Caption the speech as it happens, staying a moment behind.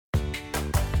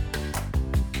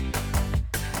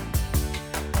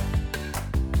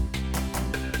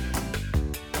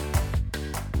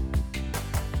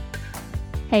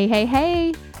Hey, hey,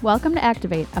 hey! Welcome to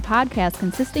Activate, a podcast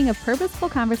consisting of purposeful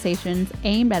conversations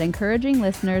aimed at encouraging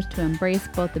listeners to embrace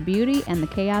both the beauty and the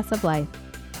chaos of life.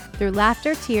 Through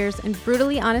laughter, tears, and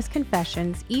brutally honest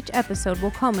confessions, each episode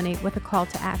will culminate with a call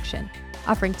to action,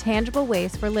 offering tangible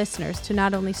ways for listeners to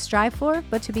not only strive for,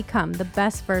 but to become the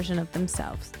best version of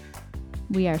themselves.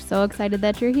 We are so excited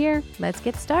that you're here. Let's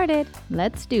get started.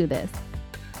 Let's do this.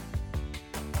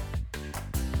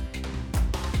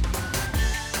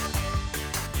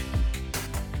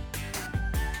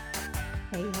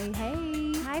 Hey, hey,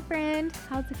 hey! Hi, friend.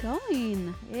 How's it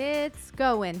going? It's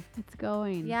going. It's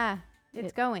going. Yeah,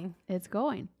 it's going. It's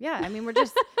going. Yeah, I mean, we're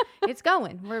just, it's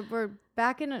going. We're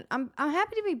back in, I'm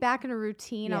happy to be back in a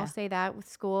routine. Yeah. I'll say that with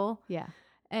school Yeah.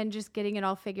 and just getting it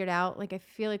all figured out. Like, I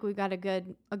feel like we've got a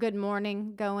good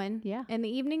morning going. Yeah. And the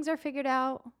evenings are figured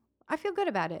out. I feel good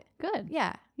about it. Good.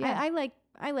 Yeah. Yeah. I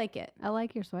like it. I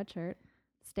like your sweatshirt.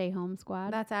 Stay home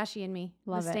squad. That's Ashy and me.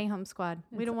 Love the it. Stay home squad.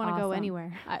 We It's don't want to go awesome.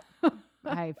 anywhere.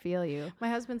 I feel you. My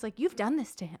husband's like, you've done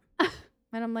this to him.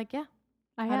 And I'm like, yeah,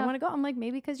 I don't want to go. I'm like,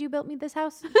 maybe because you built me this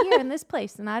house here in this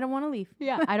place and I don't want to leave.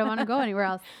 Yeah, I don't want to go anywhere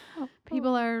else.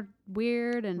 People are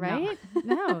weird and Right?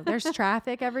 No, there's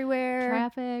traffic everywhere.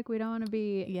 traffic. We don't want to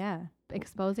be Yeah.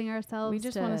 exposing ourselves. We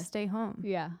just want to stay home.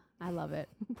 Yeah, I love it.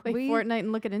 Play Fortnite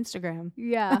and look at Instagram.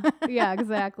 Yeah, yeah,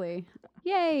 exactly.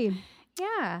 Yay.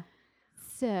 Yeah.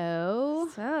 So,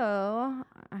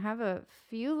 I have a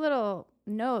few little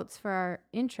notes for our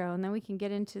intro and then we can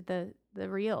get into the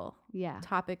real yeah,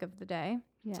 topic of the day.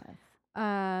 yes.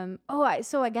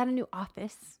 So I got a new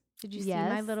office. Did you see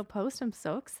my Yes. little post? I'm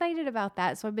so excited about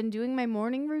that. So I've been doing my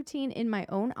morning routine in my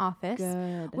own office,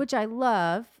 Good. which I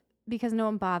love because no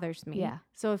one bothers me. Yeah.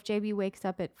 So if JB wakes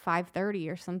up at 5:30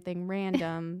 or something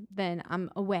random, then I'm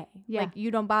away. Yeah. Like,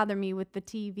 you don't bother me with the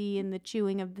TV and the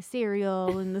chewing of the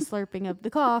cereal and the slurping of the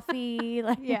coffee.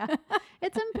 Like, Yeah.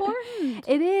 It's important.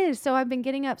 it is. So I've been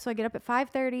getting up. So I get up at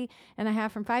 5:30 and I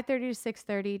have from 5:30 to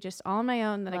 6:30 just all on my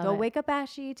own. Then I Love go it. wake up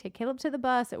Ashy, take Caleb to the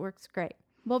bus. It works great.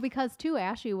 Well, because too,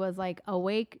 Ashley was like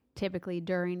awake typically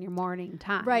during your morning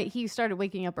time. Right. He started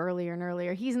waking up earlier and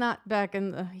earlier. He's not back in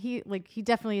the, he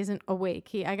definitely isn't awake.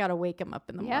 I got to wake him up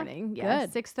in the Yeah, morning. Yeah.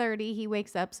 good. 6:30 he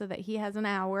wakes up so that he has an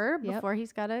hour Yep. before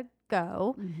he's got to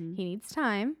go. Mhm. He needs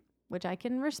time, which I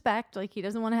can respect. Like, he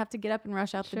doesn't want to have to get up and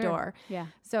rush out the door. Yeah.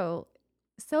 So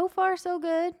far so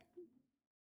good.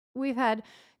 We've had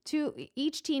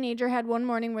each teenager had one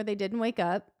morning where they didn't wake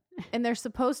up and they're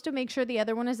supposed to make sure the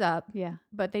other one is up, Yeah.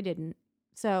 but they didn't.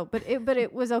 So, but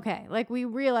it was okay. Like, we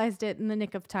realized it in the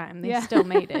nick of time. They Yeah. still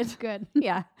made it. Good.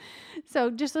 Yeah.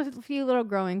 So just a few little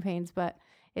growing pains, but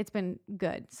it's been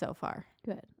good so far.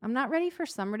 Good. I'm not ready for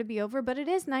summer to be over, but it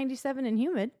is 97 and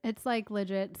humid. It's like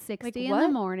legit 60 in what? the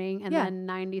morning and Yeah. then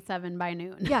 97 by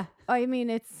noon. Yeah. I mean,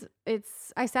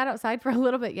 I sat outside for a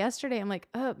little bit yesterday. I'm like,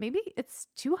 oh, maybe it's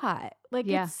too hot. Like,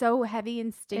 Yeah. it's so heavy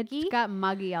and sticky. It got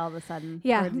muggy all of a sudden.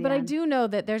 Yeah, towards the but I end. do know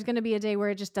that there's going to be a day where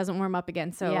it just doesn't warm up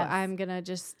again. So Yes. I'm going to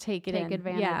just take Take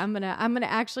advantage. Yeah, I'm going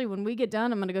to actually, when we get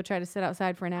done, I'm going to go try to sit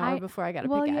outside for an hour before I got to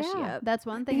pick Ashley up. That's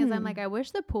one thing is I'm like, I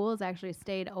wish the pools actually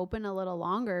stayed open a little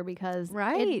longer because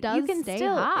Right. it does stay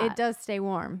hot. It does stay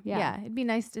warm. Yeah. Yeah. It'd be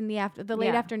nice in the late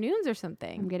Yeah. afternoons or I'm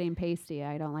something. getting pasty.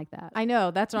 I don't like that. I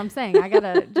know. That's what I'm saying. I got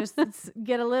to just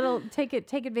get a little, take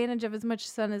advantage of as much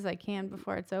sun as I can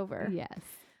before it's over. Yes.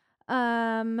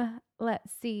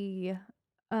 Let's see.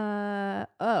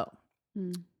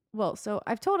 Mm. Well, so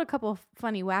I've told a couple of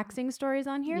funny waxing stories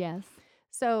on here. Yes.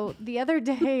 So the other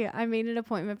day I made an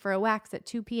appointment for a wax at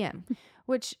 2 p.m.,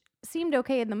 which seemed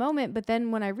okay in the moment. But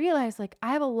then when I realized, like,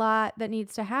 I have a lot that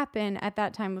needs to happen at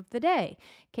that time of the day.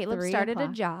 Caleb 3 started a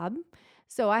o'clock. job.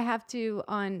 So I have to,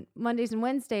 on Mondays and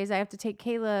Wednesdays, I have to take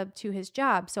Caleb to his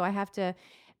job. So I have to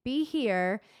be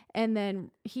here, and then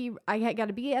I got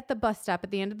to be at the bus stop at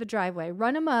the end of the driveway,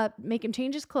 run him up, make him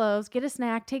change his clothes, get a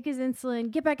snack, take his insulin,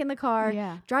 get back in the car,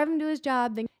 Yeah. drive him to his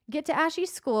job, then get to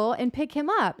Ashley's school and pick him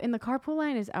up. And the carpool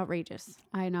line is outrageous.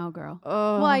 I know, girl.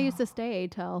 Oh, Well, I used to stay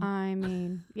till I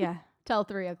mean, yeah,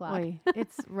 3 o'clock. boy,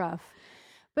 it's rough.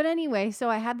 But anyway, so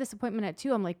I had this appointment at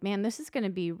 2. I'm like, man, this is going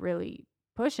to be really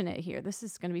pushing it here. This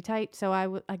is going to be tight. So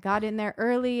I got in there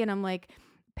early, and I'm like,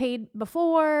 paid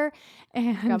before,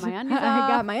 and Got my undies I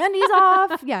got off. my undies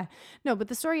off. Yeah, no, but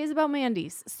the story is about my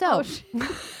undies. So,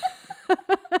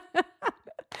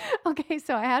 okay,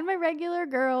 so I had my regular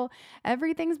girl.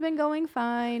 Everything's been going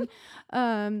fine.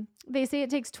 They say it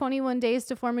takes 21 days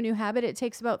to form a new habit. It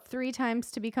takes about 3 times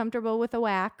to be comfortable with a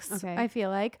wax. Okay. I feel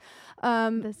like.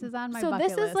 This is on my so bucket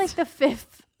this list. is like the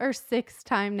 5th or 6th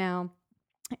time now.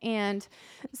 And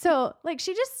so, like,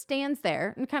 she just stands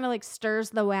there and kind of like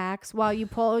stirs the wax while you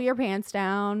pull your pants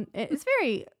down. It's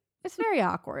very It's very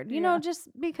awkward, you Yeah. know, just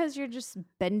because you're just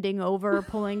bending over,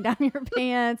 pulling down your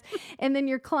pants, and then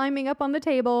you're climbing up on the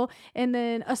table and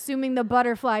then assuming the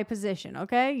butterfly position.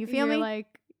 Okay. You feel You're me? like,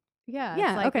 yeah, Yeah,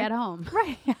 it's like okay. at home.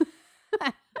 Right.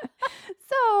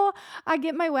 So I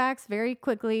get my wax very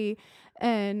quickly,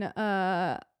 and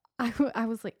I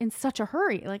was like in such a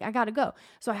hurry, like I gotta go.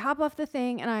 So I hop off the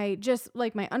thing, and I just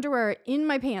like my underwear in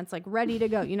my pants, like ready to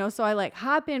go, you know. So I like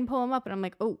hop in, pull them up, and I'm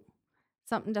like, oh,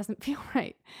 something doesn't feel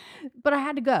right. But I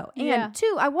had to go. And Yeah.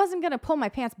 two, I wasn't gonna pull my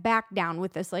pants back down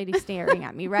with this lady staring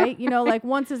at me, right? You know, like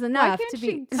once is enough Why can't to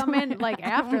she be come in like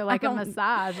after like a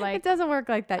massage? it Like, doesn't work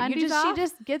like that. undies She off?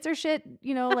 just gets her shit,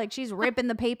 you know, like she's ripping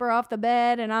the paper off the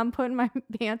bed and I'm putting my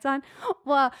pants on.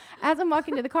 Well, as I'm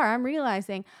walking to the car, I'm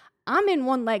realizing I'm in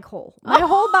one leg hole. My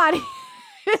whole body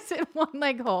is in one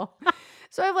leg hole.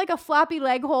 So I have like a floppy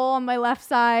leg hole on my left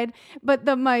side, but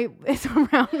it's around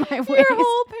my waist. your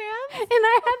whole pants? And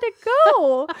I had to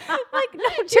go. Like, no,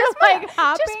 just like just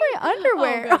hopping? my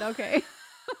underwear. Oh, good, okay.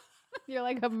 You're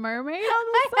like a mermaid.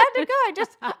 I had to go. I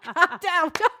just hopped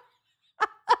out.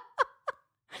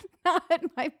 Not in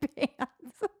my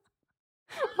pants.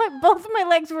 Both of my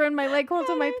legs were in my leg holes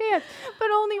of my pants, but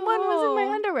only one was in my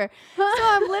Oh. underwear. So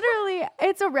I'm literally,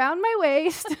 it's around my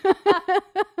waist.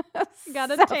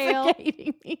 Got a tail.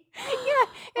 suffocating me. Yeah,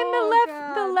 and Oh, the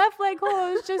God. left leg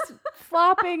hole is just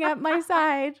flopping at my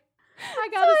side. I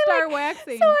gotta start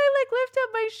waxing. So I like lift up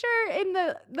my shirt and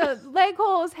the leg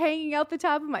hole is hanging out the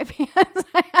top of my pants.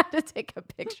 I had to take a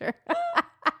picture.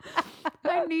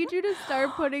 I need you to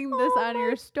start putting this on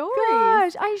your stories.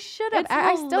 Gosh, I should have. It's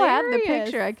I still have the hilarious.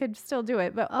 picture. I could still do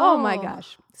it, but oh my Oh.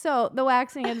 gosh. So the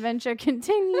waxing adventure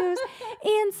continues,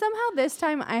 and somehow this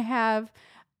time I have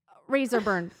razor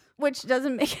burn, which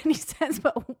doesn't make any sense.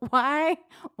 But why?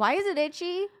 Why is it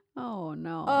itchy? Oh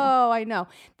no. Oh, I know.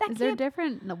 That Is there can't.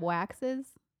 different waxes?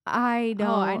 I don't.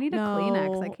 Oh, I need a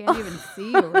Kleenex. I know. can't even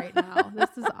see you right now. This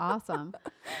is awesome.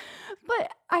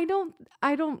 But I don't.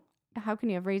 How can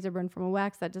you have razor burn from a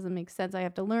wax? That doesn't make sense. I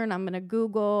have to learn. I'm gonna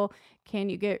Google. Can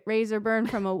you get razor burn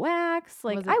from a wax?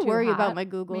 Like Was it I too worry about hot, my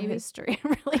Google maybe? history.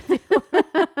 I really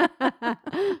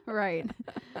do. Right.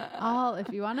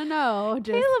 If you want to know,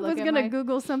 just Caleb look was at gonna my-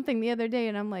 Google something the other day,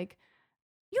 and I'm like,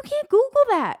 you can't Google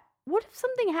that. What if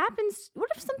something happens? What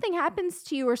if something happens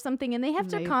to you or something, and they have And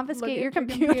to they confiscate look your at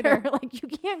your computer? computer. Like you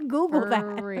can't Google for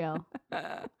that. real.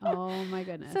 Oh my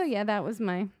goodness. So yeah, that was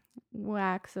my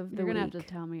wax of the You're gonna week have to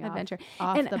tell me adventure.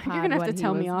 off And the pod. you're gonna have what to he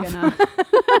tell me was off.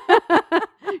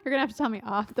 You're gonna have to tell me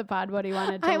off the pod what he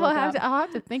wanted to I will look have up. to. I'll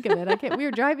have to think of it. I can't. We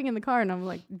were driving in the car, and I'm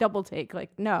like double take.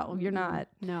 Like, no, you're not.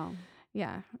 No.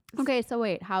 Yeah. Okay, so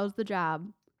wait, how's the job?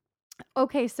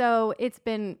 Okay. So it's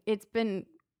been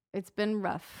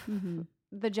rough. Mm-hmm.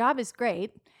 The job is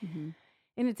great, Mm-hmm.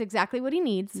 and it's exactly what he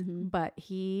needs. Mhm. But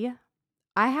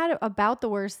I had about the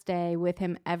worst day with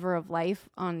him ever of life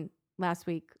on last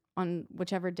week on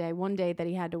whichever day, one day that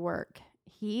he had to work.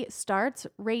 He starts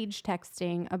rage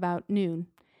texting about noon,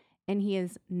 and he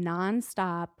is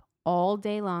nonstop all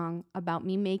day long about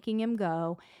me making him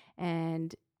go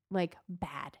and like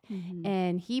bad. Mm-hmm.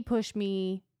 And he pushed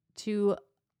me to,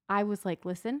 I was like,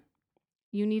 listen,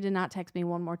 you need to not text me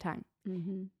one more time.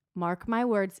 Mm-hmm. Mark my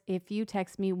words, if you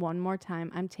text me one more time,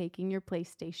 I'm taking your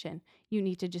PlayStation. You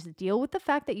need to just deal with the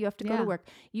fact that you have to go to Yeah. work.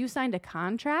 You signed a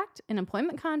contract, an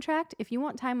employment contract. If you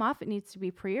want time off, it needs to be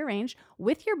prearranged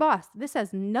with your boss. This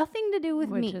has nothing to do with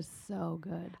Which me. is so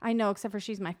good. I know, except for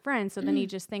she's my friend. So then he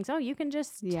just thinks, oh, you can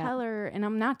just Yeah. tell her, and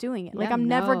I'm not doing it. Like, Yeah, I'm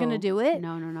never going to no. do it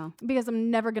No. because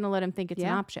I'm never going to let him think it's an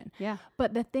Yeah. option. Yeah.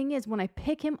 But the thing is, when I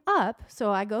pick him up,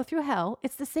 so I go through hell,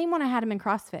 it's the same when I had him in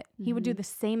CrossFit. He would do the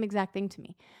same exact thing to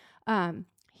me.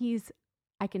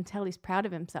 I can tell he's proud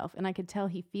of himself, and I could tell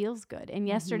he feels good. And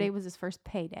yesterday was his first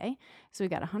payday. So he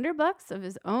got $100 of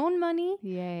his own money.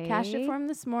 Yay. Cashed it for him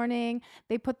this morning.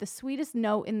 They put the sweetest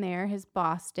note in there, his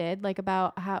boss did, like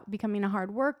about how becoming a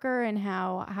hard worker and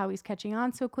how he's catching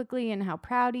on so quickly and how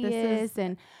proud he This is.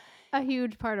 And a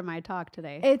huge part of my talk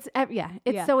today. it's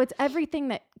Yeah. so it's everything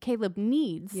that Caleb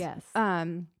needs. Yes.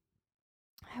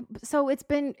 So it's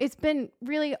been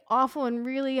really awful and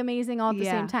really amazing all at the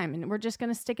Yeah. same time, and we're just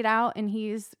gonna stick it out. And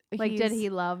Did he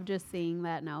love just seeing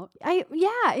that note?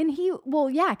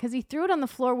 because he threw it on the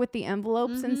floor with the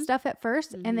envelopes and Mhm. stuff at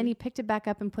 1st, and then Mhm. he picked it back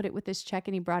up and put it with his check,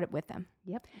 and he brought it with him.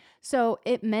 Yep. So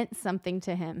it meant something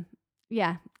to him.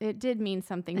 Yeah, it did mean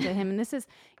something to him. And this is,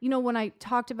 when I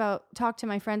talked to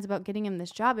my friends about getting him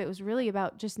this job, it was really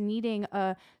about just needing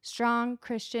a strong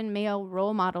Christian male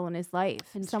role model in his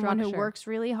life. And someone who structure. works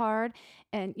really hard.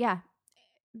 And yeah.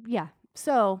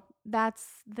 So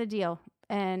that's the deal.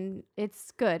 And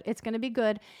it's good. It's going to be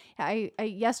good.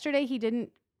 Yesterday he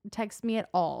didn't text me at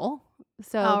all.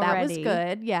 So that was Already.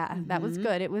 good. Yeah, that was Mhm.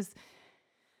 good. It was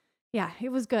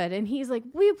good. And he's like,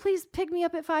 "Will you please pick me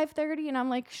up at 5:30?" And I'm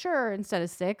like, "Sure," instead of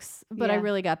 6, but I Yeah.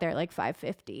 really got there at like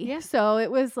 5:50. Yeah. So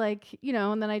it was like,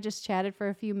 and then I just chatted for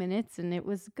a few minutes and it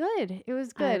was good. It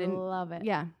was good. I And love it.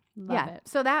 yeah. Love Yeah. it.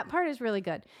 So that part is really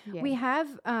good. Yeah. We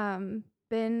have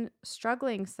been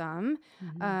struggling some.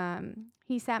 Mhm.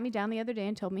 He sat me down the other day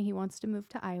and told me he wants to move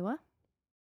to Iowa.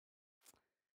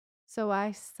 So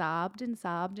I sobbed and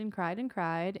sobbed and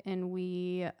cried, and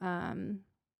we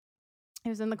it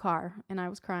was in the car and I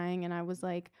was crying and I was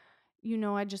like,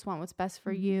 I just want what's best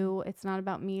for Mhm. you. It's not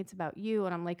about me, it's about you.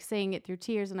 And I'm like saying it through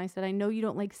tears. And I said, I know you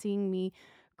don't like seeing me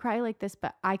cry like this,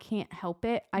 but I can't help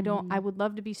it. I Mhm. would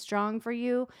love to be strong for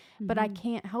you, but I Mhm.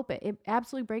 can't help it. It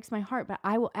absolutely breaks my heart, but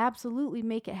I will absolutely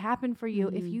make it happen for you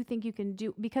if Mhm. you think you can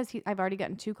do, because I've already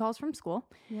gotten 2 calls from school.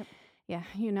 Yep. Yeah,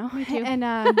 Me too.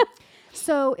 And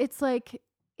so it's like,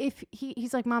 if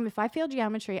he's like, "Mom, if I fail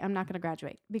geometry, I'm not going to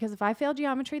graduate, because if I fail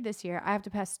geometry this year, I have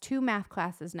to pass 2 math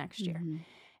classes next year." Mhm.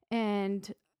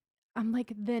 And I'm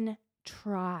like, "Then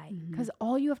try, Mhm. because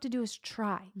all you have to do is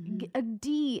try. Mhm. A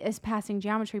D is passing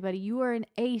geometry, buddy. You are an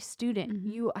A student.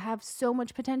 Mhm. You have so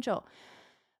much potential."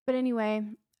 But anyway,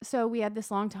 so we had this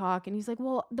long talk and he's like,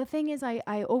 "Well, the thing is, I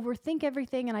overthink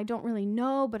everything and I don't really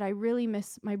know, but I really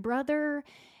miss my brother."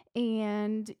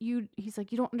 And he's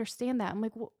like, "You don't understand that." I'm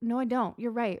like, "Well, no, I don't.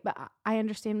 You're right. But I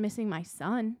understand missing my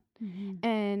son." Mhm.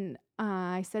 And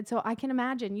I said, "So I can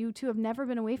imagine you two have never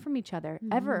been away from each other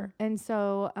ever." Mhm. And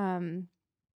so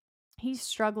he's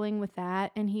struggling with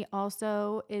that. And he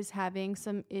also is having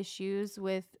some issues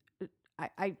with,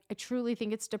 I truly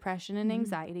think it's depression and Mhm.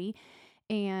 anxiety,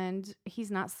 and he's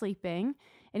not sleeping.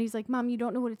 And he's like, "Mom, you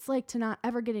don't know what it's like to not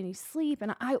ever get any sleep."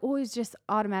 And I always just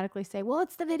automatically say, "Well,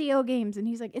 it's the video games." And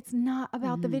he's like, "It's not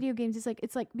about the Mhm. video games.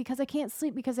 It's like because I can't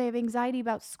sleep because I have anxiety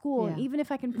about school. And Yeah. even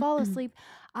if I can fall asleep,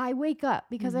 I wake up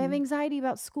because I have Mhm. anxiety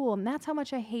about school. And that's how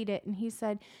much I hate it." And he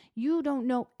said, "You don't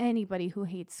know anybody who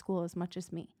hates school as much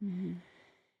as me." Mhm.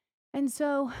 And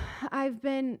so I've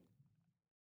been,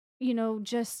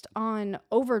 just on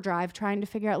overdrive trying to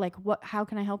figure out like how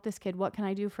can I help this kid? What can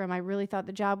I do for him? I really thought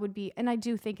the job would be, and I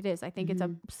do think it is. I think it's a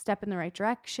Mhm. step in the right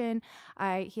direction.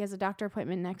 He has a doctor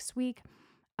appointment next week.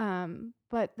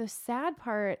 But the sad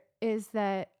part is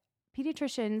that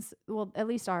pediatricians, well, at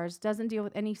least ours, doesn't deal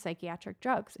with any psychiatric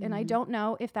drugs. And I Mhm. don't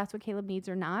know if that's what Caleb needs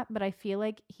or not, but I feel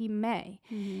like he may.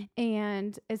 Mhm.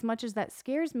 And as much as that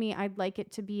scares me, I'd like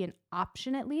it to be an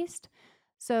option at least.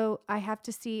 So I have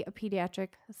to see a pediatric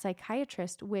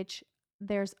psychiatrist, which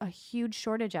there's a huge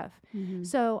shortage of. Mhm.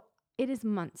 So it is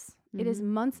months. It is Mhm.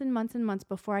 months and months and months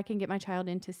before I can get my child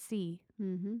in to see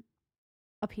Mhm.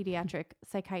 a pediatric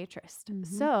psychiatrist. Mhm.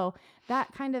 So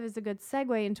that kind of is a good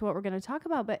segue into what we're going to talk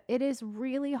about. But it is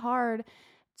really hard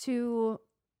to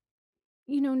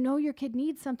know your kid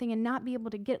needs something and not be able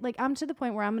to get, like, I'm to the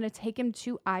point where I'm going to take him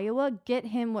to Iowa, get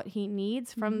him what he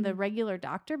needs from the Mhm. regular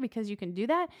doctor, because you can do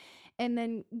that, and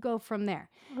then go from there.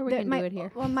 Or we can do it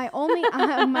here. Well, my only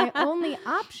my only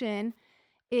option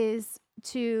is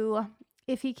to,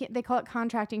 if he can't, they call it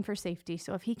contracting for safety.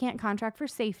 So if he can't contract for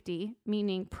safety,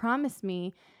 meaning promise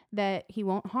me that he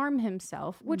won't harm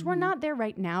himself, which we're Mhm. not there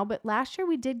right now, but last year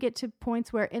we did get to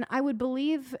points where, and I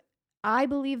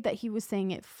believe that he was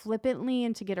saying it flippantly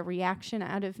and to get a reaction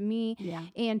out of me Yeah.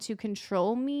 and to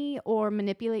control me or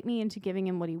manipulate me into giving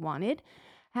him what he wanted.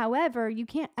 However, you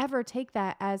can't ever take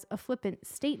that as a flippant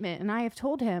statement. And I have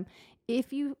told him,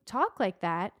 if you talk like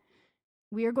that,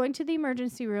 we are going to the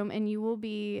emergency room and you will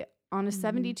be on a Mhm.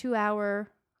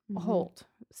 72-hour Mhm. hold,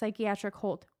 psychiatric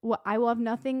hold. Well, I will have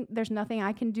nothing. There's nothing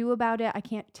I can do about it. I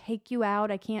can't take you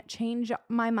out. I can't change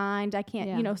my mind. I can't,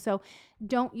 Yeah. so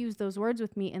don't use those words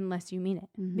with me unless you mean it,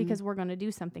 Mhm. because we're going to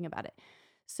do something about it.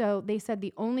 So they said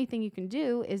the only thing you can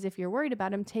do is, if you're worried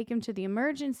about him, take him to the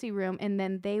emergency room and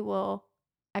then they will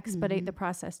expedite the Mhm.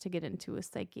 process to get into a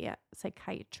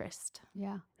psychiatrist.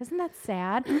 Yeah. Isn't that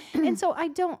sad? And so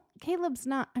Caleb's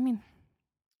not, I mean,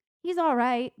 he's all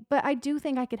right, but I do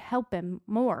think I could help him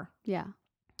more. Yeah.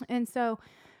 And so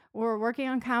we're working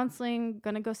on counseling,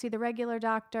 going to go see the regular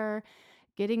doctor,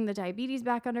 getting the diabetes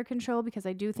back under control, because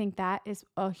I do think that is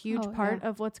a huge Oh, part yeah.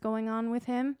 of what's going on with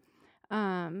him.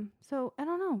 So I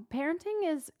don't know.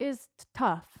 Parenting is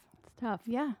tough. It's tough.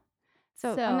 Yeah.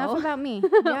 So enough about me.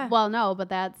 Yeah. Well, no,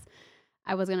 but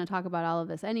I was going to talk about all of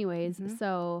this anyways. Mhm.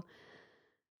 So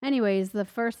anyways, the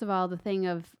thing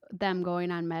of them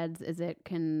going on meds is it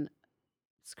can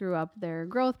screw up their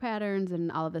growth patterns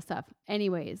and all of this stuff.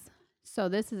 Anyways, so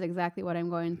this is exactly what I'm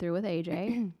going through with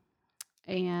AJ.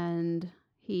 And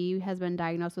he has been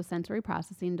diagnosed with sensory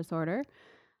processing disorder.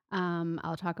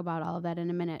 I'll talk about all of that in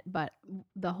a minute. But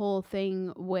the whole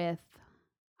thing with,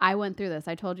 I went through this.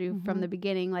 I told you from the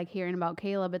beginning, like hearing about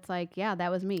Caleb, it's like, yeah, that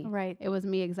was me. Right. It was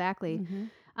me exactly.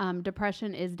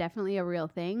 Depression is definitely a real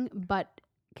thing, but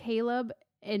Caleb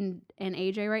and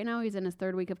AJ right now, he's in his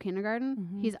 3rd week of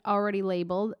kindergarten. He's already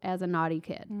labeled as a naughty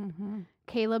kid.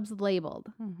 Caleb's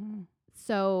labeled.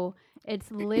 So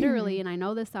it's literally, and I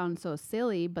know this sounds so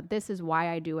silly, but this is why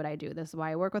I do what I do. This is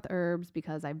why I work with herbs,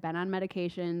 because I've been on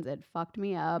medications. It fucked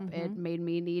me up. It made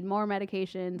me need more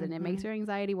medications, and it makes your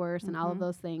anxiety worse and all of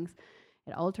those things.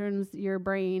 It alters your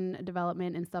brain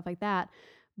development and stuff like that.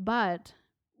 But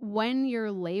when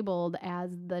you're labeled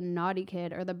as the naughty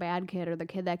kid or the bad kid or the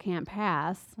kid that can't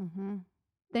pass,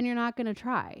 then you're not going to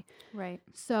try. Right.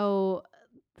 So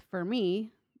for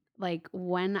me, like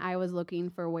when I was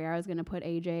looking for where I was going to put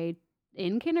AJ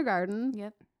in kindergarten,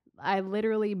 Yep. I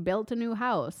literally built a new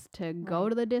house to go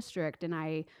to the district, and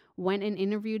I went and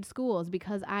interviewed schools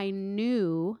because I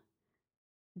knew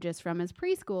just from his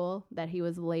preschool that he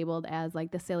was labeled as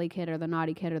like the silly kid or the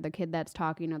naughty kid or the kid that's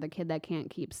talking or the kid that can't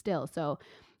keep still. So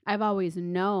I've always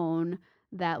known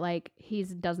that like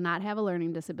does not have a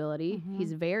learning disability.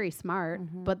 He's very smart,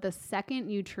 but the second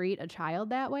you treat a child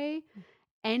that way,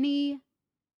 any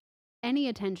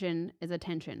attention is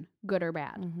attention, good or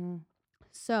bad.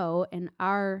 So in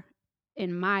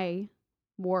my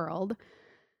world,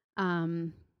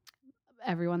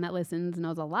 everyone that listens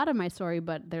knows a lot of my story,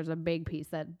 but there's a big piece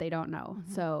that they don't know.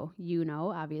 So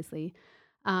obviously,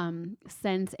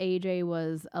 since AJ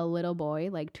was a little boy,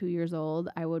 like 2 years old,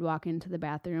 I would walk into the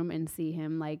bathroom and see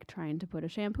him like trying to put a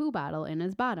shampoo bottle in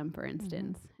his bottom, for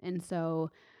instance. And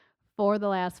so for the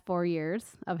last 4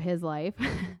 years of his life,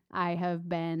 I have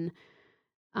been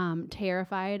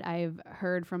terrified. I've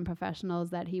heard from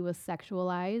professionals that he was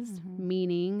sexualized,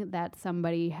 meaning that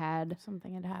somebody had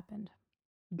Something had happened.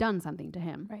 done something to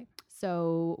him. Right.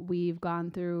 So we've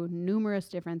gone through numerous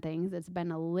different things. It's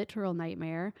been a literal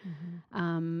nightmare.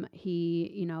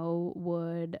 He,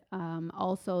 would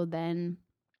also then,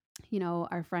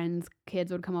 our friends'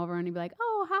 kids would come over and he'd be like,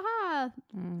 oh, haha,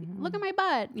 look at my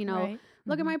butt, Right.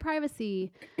 look at my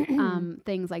privacy,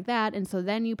 things like that. And so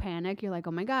then you panic. You're like,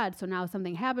 oh my God. So now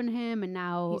something happened to him, and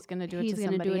now He's going to do it he's to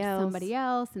going to do it to else. somebody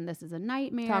else. And this is a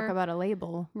nightmare. Talk about a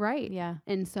label. Right. Yeah.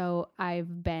 And so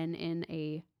I've been in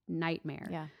a nightmare.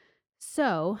 Yeah.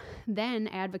 So then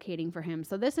advocating for him.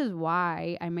 So this is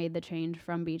why I made the change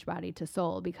from Beachbody to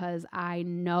Soul, because I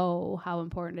know how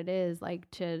important it is, like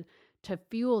to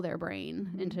fuel their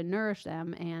brain and to nourish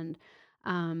them. And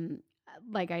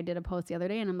like I did a post the other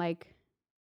day, and I'm like,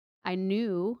 I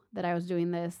knew that I was doing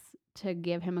this to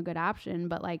give him a good option,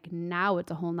 but like now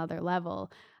it's a whole nother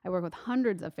level. I work with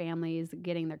hundreds of families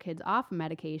getting their kids off of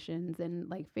medications and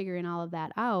like figuring all of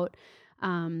that out.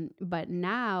 But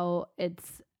now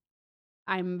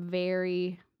I'm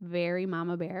very, very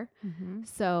mama bear.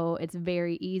 So it's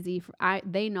very easy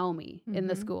they know me in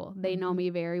the school. They know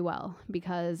me very well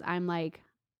because I'm like,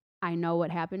 I know what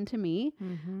happened to me.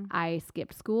 I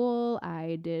skipped school.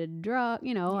 I did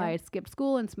I skipped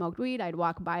school and smoked weed. I'd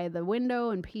walk by the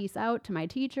window and peace out to my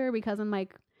teacher because I'm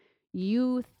like,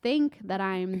 you think that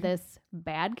I'm this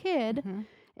bad kid.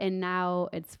 And now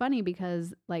it's funny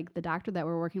because like the doctor that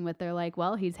we're working with, they're like,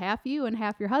 well, he's half you and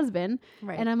half your husband.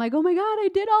 Right. And I'm like, oh my God, I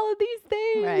did all of these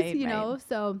things, Right.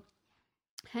 So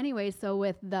anyway, so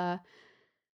with the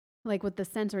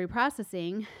sensory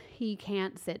processing, he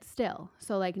can't sit still.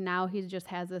 So like now he just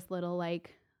has this little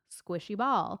like squishy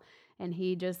ball, and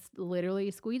he just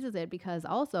literally squeezes it because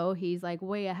also he's like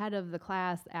way ahead of the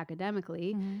class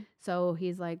academically. So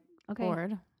he's like, okay.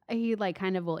 Bored. He like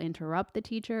kind of will interrupt the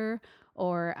teacher.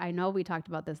 Or I know we talked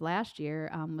about this last year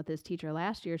with his teacher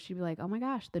last year. She'd be like, oh my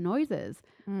gosh, the noises.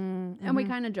 And we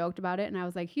kind of joked about it. And I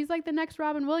was like, he's like the next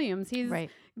Robin Williams. He's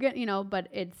good, but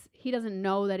he doesn't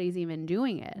know that he's even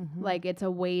doing it. Like it's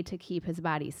a way to keep his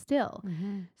body still.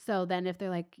 So then if they're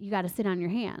like, you got to sit on your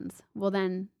hands, well,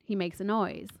 then he makes a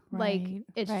noise. Like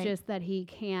it's just that he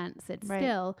can't sit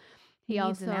still. He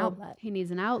needs an outlet. He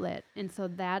needs an outlet. And so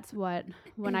that's what,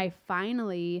 when I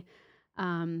finally,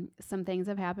 some things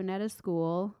have happened at his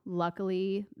school.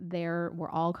 Luckily, we're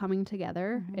all coming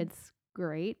together. It's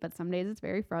great, but some days it's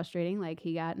very frustrating. Like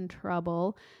he got in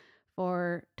trouble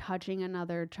for touching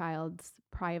another child's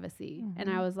privacy. And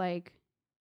I was like,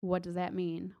 what does that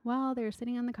mean? Well, they were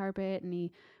sitting on the carpet and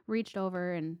he reached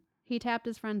over and he tapped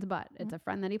his friend's butt. It's a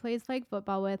friend that he plays flag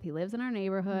football with. He lives in our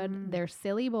neighborhood. They're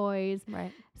silly boys.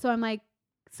 Right. So I'm like,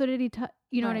 so did he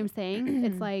you know what I'm saying?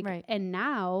 It's like, Right. and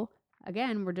now,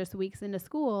 again, we're just weeks into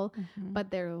school,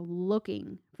 but they're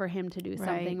looking for him to do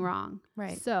something wrong.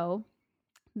 Right. So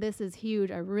this is huge.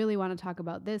 I really want to talk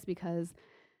about this because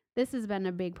this has been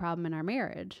a big problem in our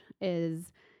marriage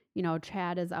is,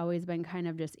 Chad has always been kind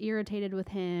of just irritated with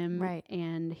him. Right.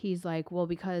 And he's like, well,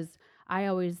 because I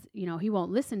always, he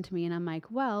won't listen to me. And I'm like,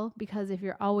 well, because if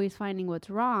you're always finding what's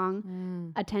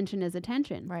wrong, attention is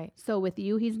attention. Right. So with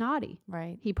you, he's naughty.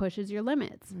 Right. He pushes your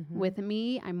limits. With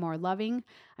me, I'm more loving.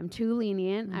 I'm too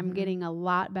lenient. I'm getting a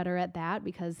lot better at that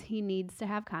because he needs to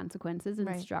have consequences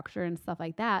and structure and stuff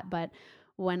like that. But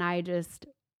when I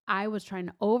was trying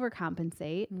to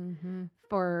overcompensate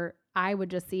for, I would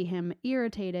just see him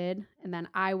irritated and then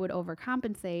I would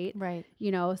overcompensate. Right.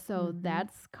 So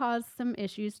that's caused some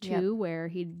issues too, where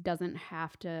he doesn't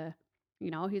have to,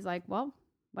 he's like, well,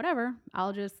 whatever,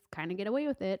 I'll just kind of get away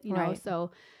with it,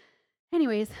 So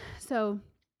anyways, so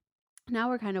now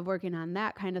we're kind of working on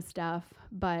that kind of stuff,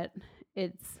 but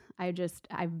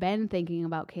I've been thinking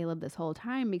about Caleb this whole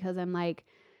time because I'm like,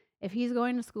 if he's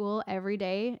going to school every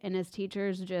day and his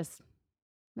teachers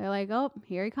they're like, oh,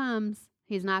 here he comes.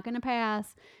 He's not going to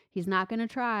pass. He's not going to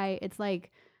try. It's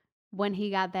like when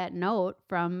he got that note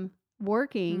from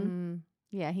working.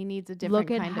 Yeah, he needs a different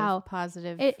kind of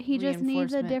positive he just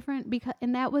needs a different,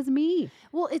 and that was me.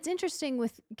 Well, it's interesting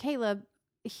with Caleb.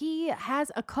 He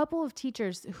has a couple of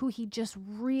teachers who he just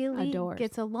really adores.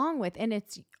 Gets along with. And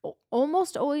it's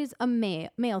almost always a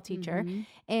male teacher.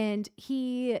 And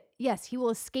he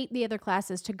will escape the other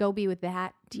classes to go be with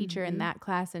that teacher in that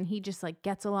class. And he just like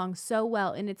gets along so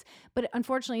well. But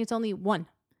unfortunately it's only one.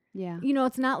 Yeah.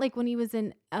 It's not like when he was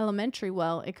in elementary,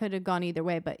 well, it could have gone either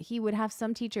way, but he would have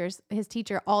some teachers, his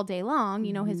teacher all day long,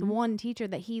 his one teacher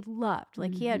that he loved.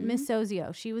 Like he had Miss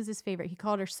Sozio. She was his favorite. He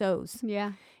called her Soz.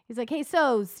 Yeah. He's like, hey,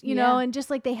 Soz, you know, and just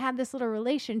like they had this little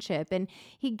relationship and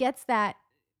he gets that,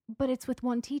 but it's with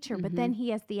one teacher, but then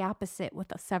he has the opposite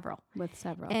with several.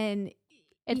 And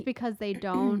it's because they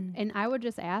don't. And I would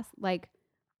just ask like,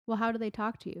 well, how do they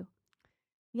talk to you?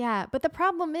 Yeah, but the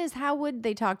problem is, how would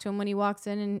they talk to him when he walks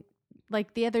in? And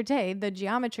like the other day, the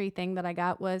geometry thing that I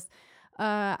got was,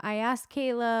 I asked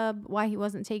Caleb why he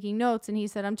wasn't taking notes, and he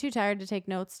said, I'm too tired to take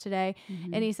notes today.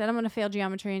 And he said, I'm going to fail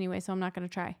geometry anyway, so I'm not going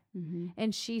to try.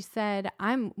 And she said,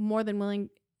 I'm more than willing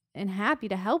and happy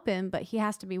to help him, but he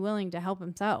has to be willing to help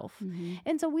himself.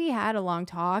 And so we had a long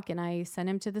talk, and I sent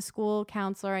him to the school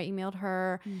counselor. I emailed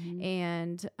her,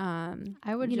 and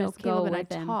I would just Caleb go and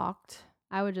with I talked.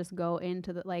 I would just go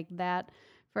into that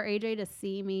for AJ to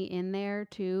see me in there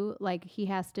too. Like he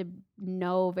has to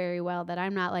know very well that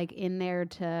I'm not like in there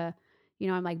to,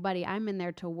 I'm like, buddy, I'm in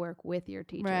there to work with your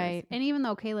teachers. Right. And even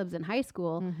though Caleb's in high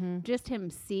school, just him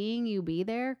seeing you be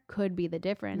there could be the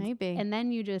difference. Maybe. And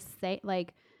then you just say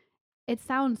like, it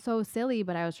sounds so silly,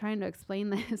 but I was trying to explain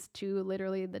this to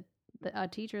literally a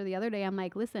teacher the other day. I'm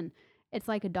like, listen, it's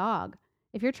like a dog.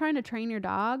 If you're trying to train your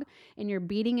dog and you're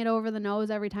beating it over the nose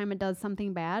every time it does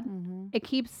something bad, it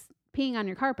keeps peeing on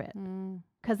your carpet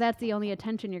because that's the only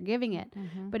attention you're giving it.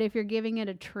 But if you're giving it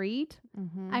a treat,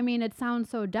 I mean, it sounds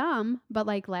so dumb, but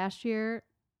like last year,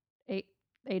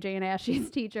 AJ and Ashley's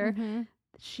teacher,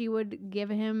 she would give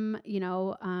him,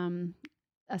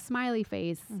 a smiley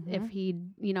face if he,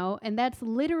 and that's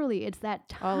literally, it's that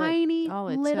tiny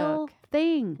little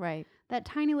thing. Right. That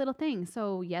tiny little thing.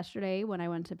 So yesterday when I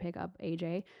went to pick up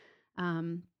AJ,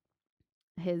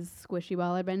 his squishy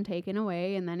ball had been taken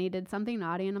away and then he did something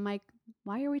naughty and I'm like,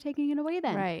 why are we taking it away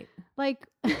then? Right. Like,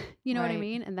 you know what I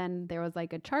mean? And then there was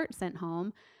like a chart sent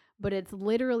home, but it's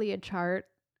literally a chart.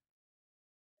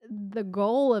 The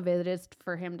goal of it is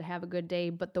for him to have a good day,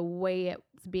 but the way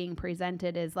it's being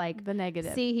presented is like the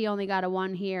negative. See, he only got a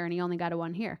 1 here and he only got a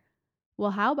 1 here.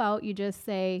 Well, how about you just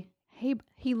say, hey,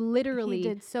 he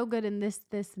did so good in this,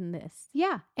 this, and this.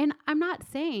 Yeah. And I'm not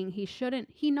saying he shouldn't.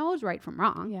 He knows right from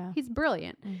wrong. Yeah. He's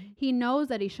brilliant. He knows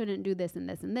that he shouldn't do this and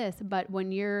this and this. But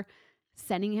when you're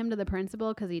sending him to the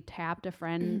principal because he tapped a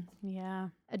friend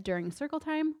during circle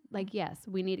time, like, yes,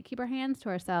 we need to keep our hands to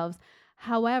ourselves.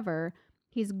 However,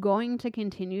 he's going to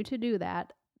continue to do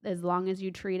that as long as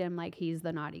you treat him like he's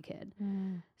the naughty kid.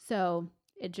 So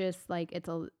it just like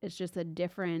it's just a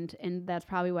different, and that's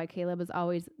probably why Caleb is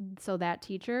always, so that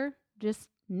teacher just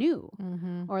knew,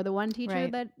 or the one teacher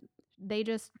that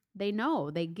they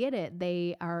know, they get it,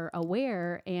 they are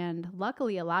aware. And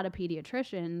luckily a lot of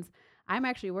pediatricians, I'm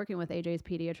actually working with AJ's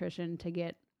pediatrician to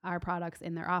get our products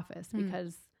in their office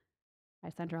because I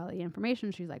sent her all the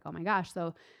information. She's like, oh my gosh.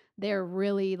 So they're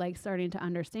really like starting to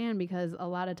understand, because a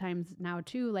lot of times now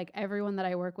too, like everyone that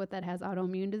I work with that has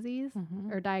autoimmune disease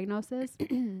or diagnosis,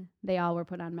 they all were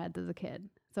put on meds as a kid.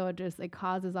 So it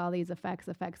causes all these effects,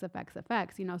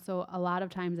 so a lot of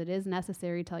times it is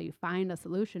necessary till you find a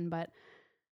solution. But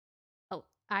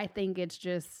I think it's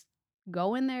just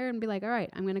go in there and be like, all right,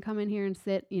 I'm going to come in here and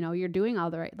sit, you're doing all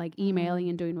the right, like emailing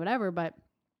and doing whatever. But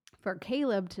for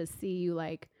Caleb to see you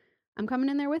like, I'm coming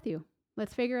in there with you.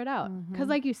 Let's figure it out. Because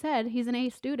like you said, he's an A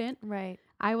student. Right.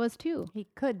 I was too. He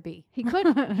could be. He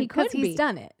could be. He's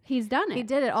done it. He's done it. He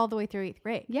did it all the way through 8th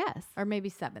grade. Yes. Or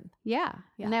maybe 7th. Yeah.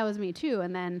 And that was me too.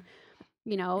 And then,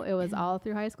 it was all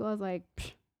through high school. I was like,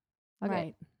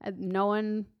 okay. Right. No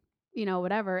one,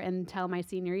 whatever, until my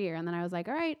senior year. And then I was like,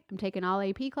 all right, I'm taking all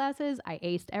AP classes. I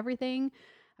aced everything.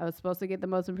 I was supposed to get the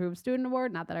most improved student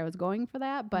award. Not that I was going for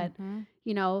that, but,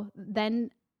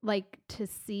 then like to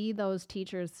see those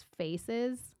teachers'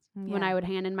 faces when I would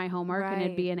hand in my homework and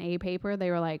it'd be an A paper, they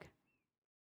were like,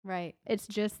 right. It's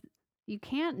just, you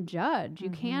can't judge, you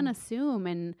can't assume.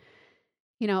 And,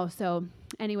 so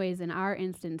anyways, in our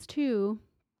instance too,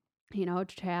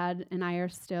 Chad and I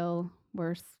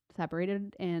we're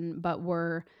separated but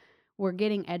we're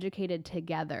getting educated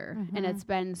together and it's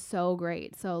been so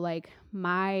great. So like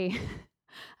my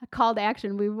call to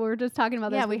action, we were just talking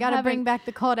about this. Yeah, we got to bring back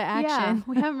the call to action. Yeah,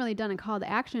 we haven't really done a call to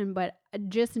action, but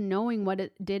just knowing what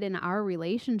it did in our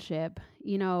relationship,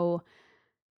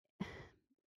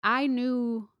 I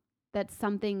knew that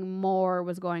something more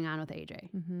was going on with AJ.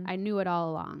 I knew it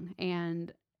all along.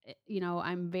 And,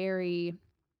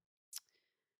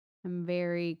 I'm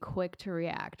very quick to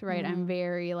react, right? I'm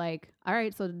very like, all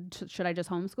right, so should I just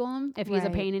homeschool him? If he's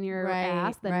a pain in your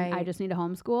ass, then I just need to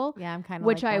homeschool. Yeah, I'm kind of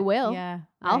which like I that. will. Yeah,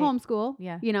 I'll homeschool.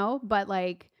 Yeah, but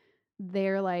like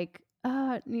they're like,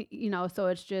 so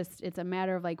it's a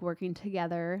matter of like working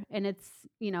together, and it's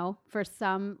for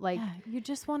some like you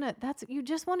just want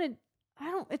to.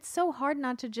 It's so hard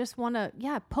not to just want to,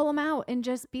 pull him out and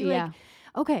just be like,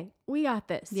 okay, we got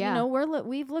this. Yeah.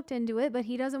 We've looked into it, but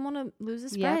he doesn't want to lose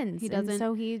his friends. He doesn't. And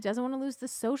so he doesn't want to lose the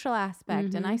social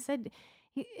aspect. And I said,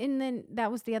 and then that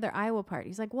was the other Iowa part.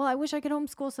 He's like, well, I wish I could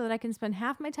homeschool so that I can spend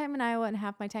half my time in Iowa and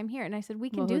half my time here. And I said, we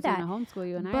can do that. Homeschool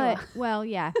you in Iowa. But well,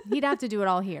 yeah, he'd have to do it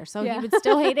all here. So he would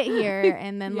still hate it here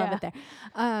and then love it there.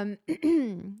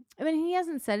 I mean, he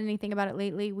hasn't said anything about it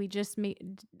lately.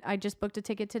 I just booked a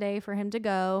ticket today for him to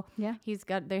go. Yeah. He's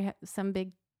got some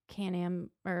big Can-Am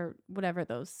or whatever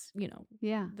those,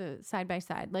 the side by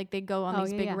side, like they go on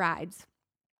these big rides.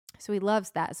 So he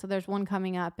loves that. So there's one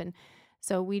coming up, and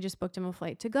so we just booked him a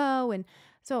flight to go. And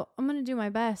so I'm going to do my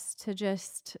best to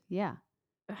just,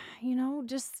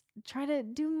 just try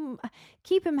to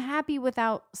keep him happy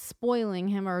without spoiling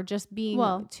him or just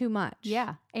being too much.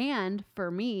 Yeah. And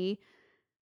for me,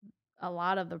 a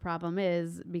lot of the problem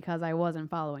is because I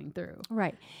wasn't following through.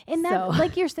 Right. And that,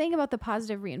 like you're saying about the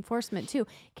positive reinforcement too.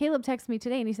 Caleb texted me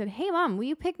today and he said, hey mom, will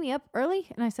you pick me up early?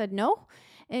 And I said, no.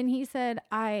 And he said,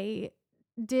 I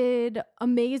did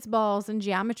amaze balls and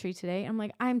geometry today. I'm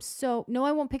like, no,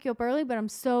 I won't pick you up early, but I'm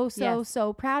so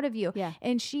proud of you. Yeah.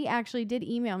 And she actually did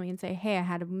email me and say, hey, I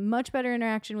had a much better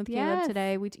interaction with Caleb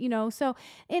today.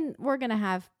 And we're going to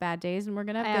have bad days and we're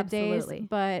going to have good days,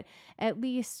 but at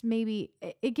least maybe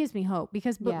it gives me hope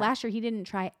because last year he didn't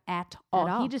try at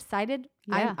all. He decided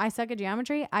I suck at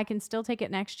geometry. I can still take it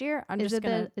next year. Is it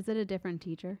a different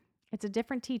teacher? It's a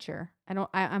different teacher.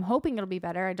 I'm hoping it'll be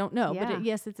better. I don't know, but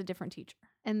yes, it's a different teacher.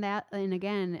 And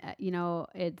again,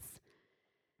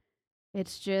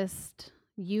 it's just,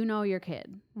 your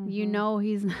kid,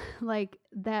 he's like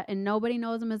that, and nobody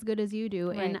knows him as good as you do.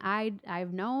 Right. And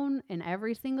I've known, in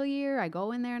every single year I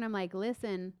go in there and I'm like,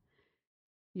 listen,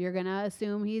 you're going to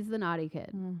assume he's the naughty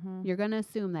kid. You're going to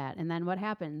assume that. And then what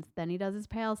happens? Then he does his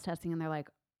PALS testing and they're like,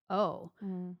 oh,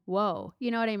 whoa.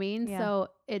 You know what I mean? Yeah. So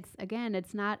it's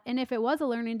not, and if it was a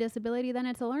learning disability, then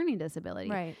it's a learning disability.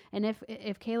 Right. And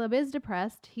if Caleb is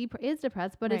depressed, he is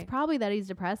depressed, but it's probably that he's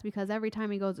depressed because every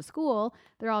time he goes to school,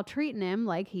 they're all treating him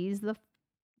like he's the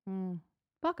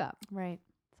fuck up. Right.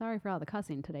 Sorry for all the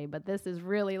cussing today, but this is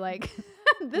really like,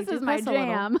 this is my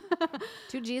jam.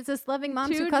 Two Jesus loving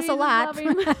moms who cuss a lot.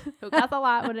 Who cuss a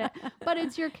lot. But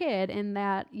it's your kid, and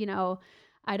that,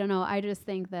 I don't know. I just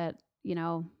think that,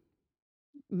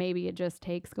 maybe it just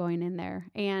takes going in there.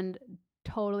 And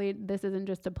totally, this isn't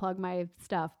just to plug my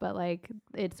stuff, but like,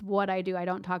 it's what I do. I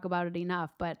don't talk about it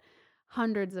enough, but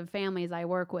hundreds of families I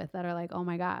work with that are like, oh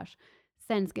my gosh,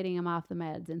 since getting them off the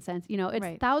meds and since,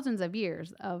 it's thousands of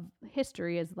years of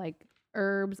history is like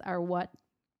herbs are we're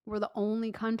the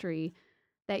only country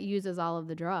that uses all of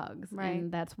the drugs. Right. And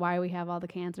that's why we have all the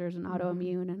cancers and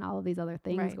autoimmune and all of these other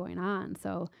things going on.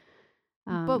 So,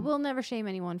 but we'll never shame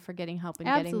anyone for getting help and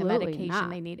getting the medication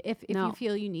they need. If you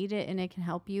feel you need it and it can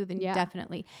help you, then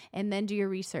definitely. And then do your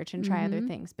research and try other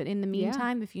things. But in the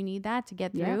meantime, if you need that to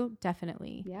get through,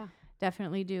 definitely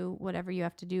definitely do whatever you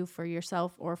have to do for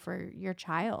yourself or for your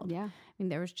child. Yeah. I mean,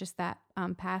 there was just that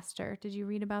pastor. Did you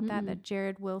read about that? Mm-mm. That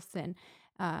Jared Wilson,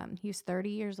 he was 30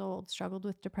 years old, struggled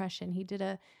with depression. He did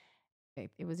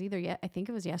it was I think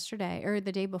it was yesterday or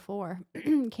the day before,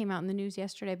 came out in the news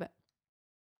yesterday, but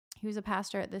he was a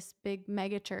pastor at this big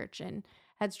mega church and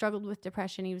had struggled with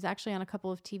depression. He was actually on a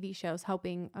couple of TV shows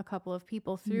helping a couple of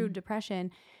people through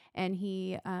depression. And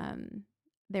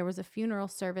there was a funeral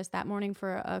service that morning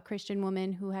for a Christian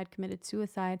woman who had committed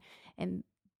suicide. And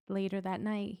later that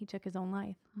night, he took his own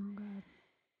life. Oh, God.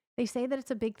 They say that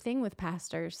it's a big thing with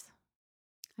pastors.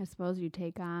 I suppose you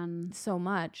take on So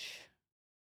much.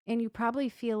 And you probably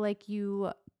feel like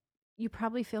you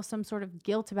probably feel some sort of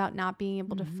guilt about not being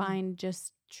able to find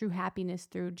just true happiness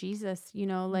through Jesus,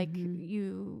 like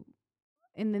and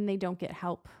then they don't get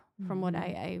help from what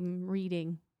I'm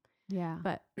reading. Yeah.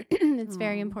 But it's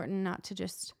very important not to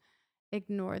just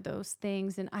ignore those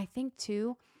things. And I think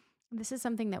too, this is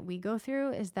something that we go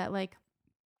through is that like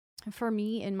for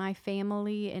me in my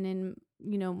family and in,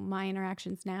 my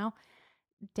interactions now,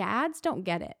 dads don't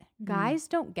get it. Guys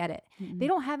don't get it. They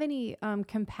don't have any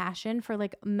compassion for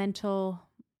like mental.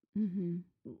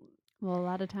 Well, a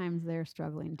lot of times they're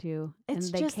struggling too, It's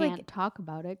and they just can't like- talk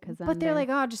about it because. But they're like,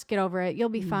 oh, just get over it. You'll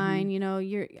be fine.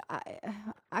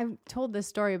 I told this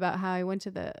story about how I went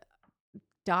to the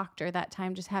doctor that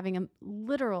time, just having a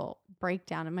literal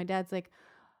breakdown. And my dad's like,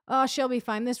 oh, she'll be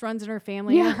fine. This runs in her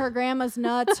family. Yeah. Her grandma's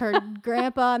nuts, her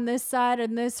grandpa on this side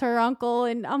and this, her uncle.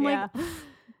 And I'm like,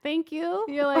 thank you.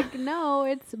 You're like,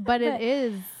 no, but it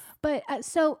is. But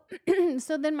so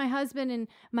then my husband and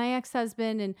my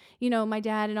ex-husband and, my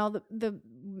dad and all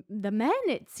the men,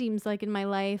 it seems like in my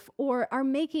life, are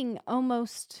making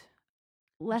almost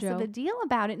less of a Joke. deal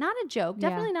about it. Not a joke. Yeah.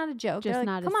 Definitely not a joke. Just They're like,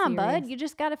 not as come on, bud. serious. You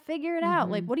just got to figure it out.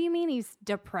 Like, what do you mean he's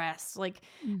depressed? Like,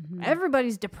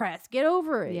 everybody's depressed. Get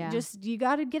over it. Yeah. You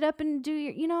got to get up and do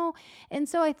your, And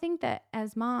so I think that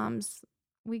as moms,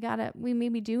 we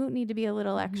maybe do need to be a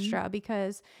little extra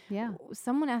because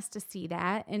someone has to see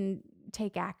that and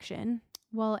take action.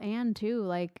 Well, and too,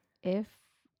 like if,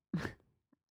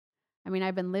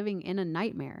 I've been living in a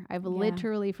nightmare. I've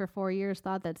literally for 4 years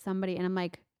thought that somebody, and I'm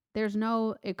like,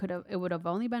 it would have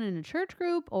only been in a church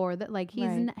group or that like he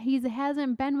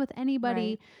hasn't been with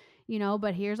anybody,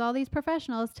 but here's all these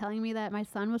professionals telling me that my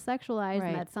son was sexualized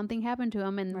and that something happened to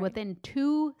him. And within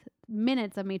 2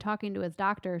 minutes of me talking to his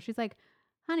doctor, she's like,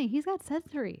 honey, he's got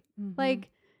sensory.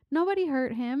 Like nobody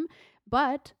hurt him.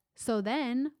 But so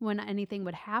then when anything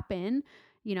would happen,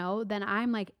 then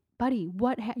I'm like, buddy,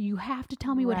 you have to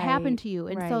tell me what happened to you.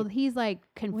 And so he's like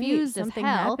confused as something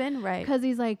hell. happened, right? Because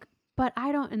he's like, but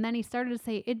I don't. And then he started to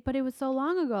say it, but it was so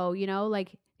long ago,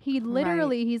 like he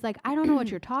literally, he's like, I don't know what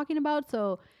you're talking about.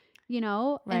 So,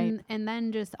 and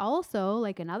then just also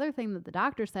like another thing that the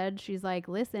doctor said, she's like,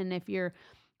 listen, if you're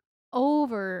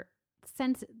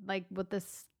like with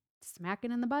this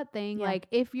smacking in the butt thing, like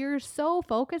if you're so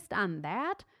focused on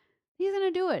that, he's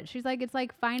gonna do it. She's like, it's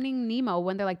like Finding Nemo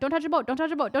when they're like, don't touch a boat, don't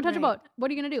touch a boat, don't touch a boat. What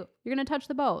are you gonna do? You're gonna touch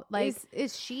the boat. Like,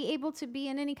 is she able to be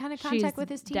in any kind of contact with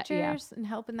his teachers and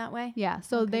help in that way? Yeah.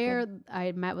 So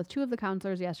I met with 2 of the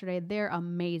counselors yesterday. They're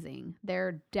amazing.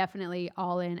 They're definitely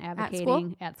all in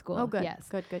advocating at school. Oh, good. Yes.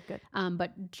 Good.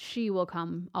 But she will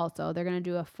come also. They're gonna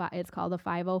do it's called a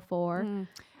 504.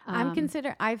 I'm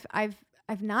considering.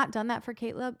 I've not done that for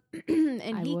Caleb,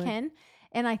 and he can.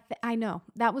 And I know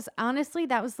that was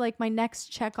like my next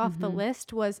check off the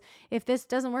list was if this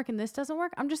doesn't work and this doesn't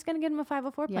work, I'm just going to get him a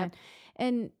 504 plan.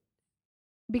 And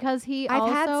because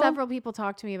I've had several people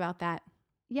talk to me about that.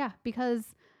 Yeah.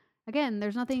 Because again,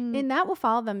 there's nothing. And that will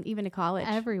follow them even to college.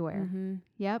 Everywhere.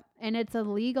 Yep. And it's a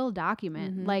legal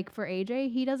document. Like for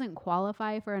AJ, he doesn't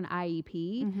qualify for an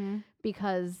IEP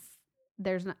because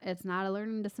it's not a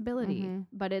learning disability,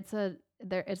 but it's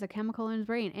a chemical in his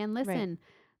brain. And listen,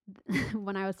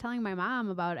 when I was telling my mom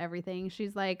about everything,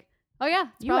 she's like, oh yeah,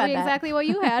 it's probably exactly what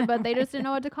you had, but they just didn't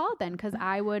know what to call it then. Cause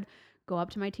I would go up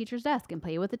to my teacher's desk and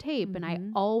play with the tape. And I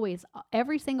always,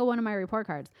 every single one of my report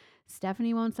cards,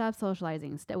 Stephanie won't stop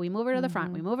socializing. We move her to the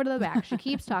front. We move her to the back. She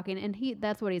keeps talking. And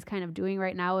that's what he's kind of doing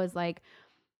right now is like,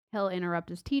 he'll interrupt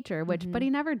his teacher, but he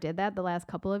never did that the last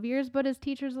couple of years. But his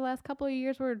teachers the last couple of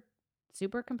years were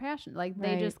super compassionate. Like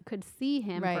they just could see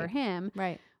him for him.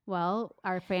 Right. Well,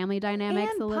 our family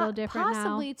dynamic's a little different now.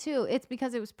 Possibly too. It's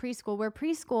because it was preschool. Where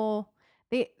preschool,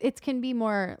 it can be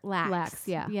more lax.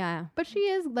 Yeah. But she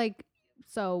is like,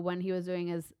 so when he was doing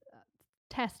his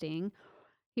testing,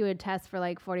 he would test for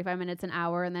like 45 minutes, an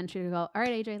hour, and then she would go, all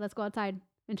right, AJ, let's go outside.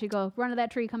 And she'd go, run to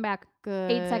that tree, come back.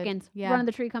 Good. 8 seconds. Yeah. Run to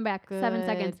the tree, come back. 7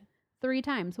 seconds. 3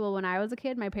 times. Well, when I was a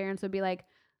kid, my parents would be like,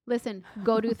 listen,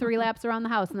 go do 3 laps around the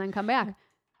house and then come back.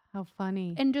 How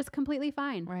funny. And just completely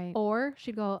fine. Right. Or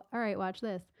she'd go, all right, watch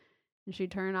this. And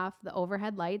she'd turn off the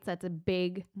overhead lights. That's a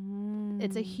big,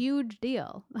 it's a huge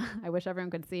deal. I wish everyone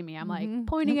could see me. I'm like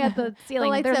pointing at the ceiling.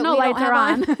 lights There's that no we don't lights are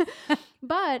on. have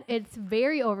But it's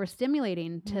very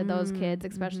overstimulating to those kids,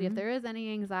 especially if there is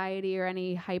any anxiety or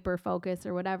any hyper focus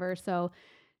or whatever. So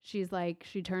she's like,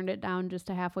 she turned it down just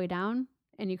to halfway down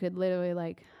and you could literally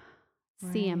like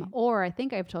see him. Right. Or I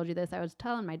think I've told you this. I was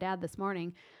telling my dad this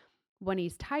morning, when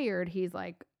he's tired, he's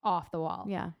like off the wall.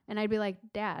 Yeah. And I'd be like,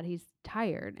 Dad, he's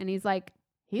tired. And he's like,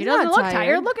 he He's doesn't not look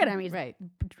tired. Look at him. He's right.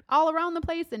 all around the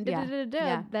place and Yeah.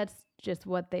 Yeah. That's just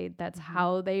what that's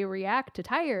how they react to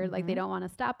tired. Like they don't want to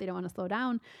stop. They don't want to slow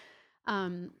down.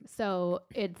 So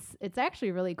it's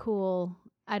actually really cool.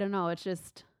 I don't know. It's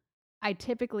just, I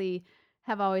typically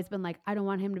have always been like, I don't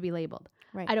want him to be labeled.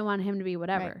 Right. I don't want him to be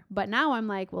whatever. Right. But now I'm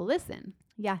like, well, listen,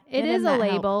 Yeah. it get is him a that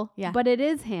help. label, Yeah. but it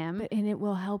is him. And it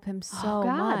will help him so God.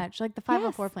 much. Like the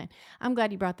 504 Yes. plan. I'm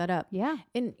glad you brought that up. Yeah.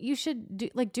 And you should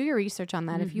do your research on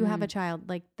that. If you have a child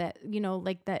like that,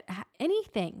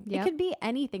 anything, Yep. it could be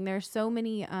anything. There's so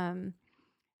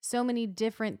many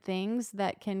different things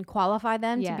that can qualify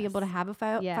them to be able to Yes. have a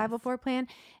 504 plan.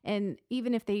 And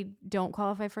even if they don't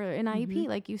qualify for an IEP,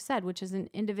 like you said, which is an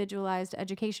individualized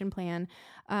education plan,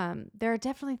 there are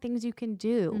definitely things you can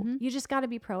do. You just got to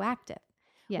be proactive,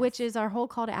 Yes. which is our whole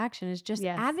call to action, is just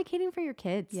Yes. advocating for your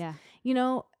kids. Yeah. You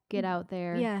know, Get out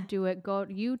there. Yeah. Do it. Go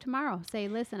you tomorrow. Say,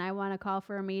 listen, I want to call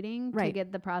for a meeting to Right.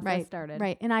 get the process right, started.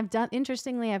 right. And I've done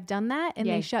that and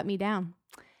Yay. they shut me down.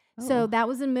 Oh. So that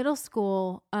was in middle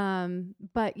school.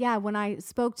 But yeah, when I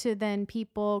spoke to then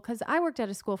people, cause I worked at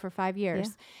a school for 5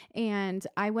 years and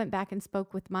I went back and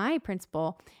spoke with my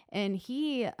principal, and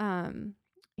he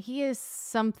is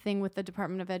something with the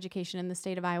Department of Education in the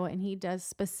state of Iowa, and he does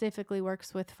specifically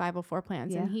works with 504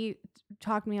 plans. Yeah. And he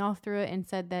talked me all through it and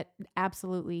said that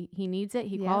absolutely he needs it.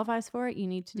 He qualifies for it. You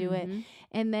need to do it.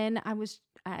 And then I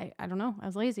don't know. I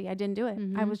was lazy. I didn't do it.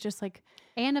 I was just like,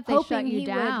 And if they shut hoping you he would.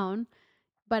 down,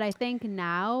 but I think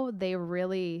now they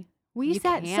really we you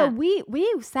sat, so can't.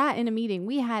 we sat in a meeting.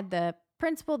 We had the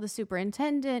principal, the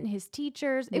superintendent, his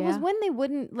teachers. It was Yeah. when they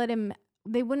wouldn't let him,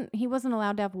 he wasn't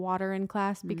allowed to have water in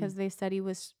class because they said he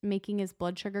was making his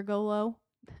blood sugar go low.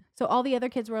 So all the other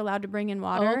kids were allowed to bring in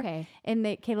water, okay. and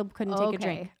Caleb couldn't take a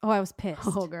drink. Okay. Oh, I was pissed.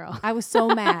 Oh, girl. I was so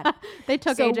mad. They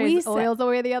took So we AJ's sat- oils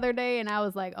away the other day, and I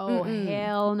was like, oh,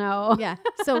 hell no. Yeah.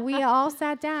 So we all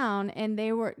sat down, and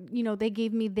they were, they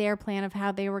gave me their plan of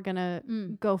how they were going to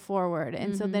go forward.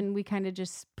 And so then we kind of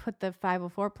just put the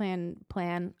 504 plan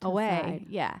To away. side.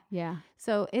 Yeah. Yeah.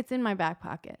 So it's in my back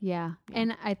pocket. Yeah.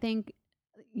 And I think,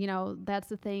 that's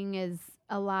the thing is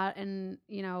a lot. And,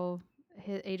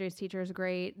 AJ's teacher is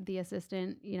great. The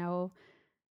assistant,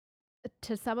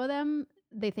 to some of them,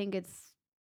 they think it's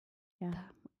Yeah.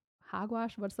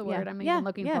 hogwash. What's the Yeah. word I'm Yeah. even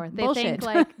looking Yeah. for? They Bullshit.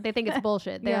 think they think it's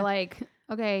bullshit. They're Yeah. like,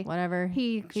 okay, Whatever.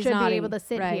 he He's should naughty. be able to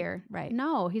sit Right, here. right.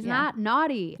 No, he's Yeah. not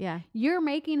naughty. Yeah. You're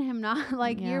making him not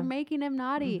Yeah. you're making him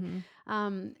naughty.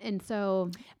 Mhm. And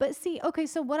so But see, okay,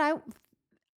 so what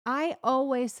I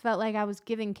always felt like I was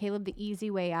giving Caleb the easy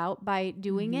way out by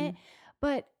doing it,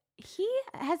 but he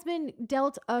has been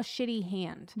dealt a shitty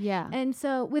hand. yeah. And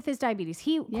so with his diabetes,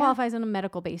 he qualifies on a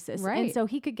medical basis. And Right. so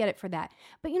he could get it for that.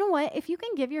 But you know what? If you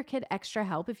can give your kid extra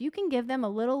help, if you can give them a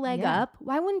little leg Yeah. up,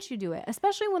 why wouldn't you do it?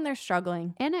 Especially when they're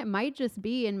struggling. And it might just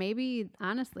be, and maybe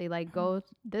honestly, like go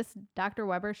this Dr.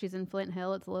 Weber, she's in Flint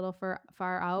Hill. It's a little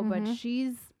far out, but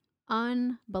she's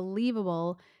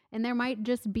unbelievable. And there might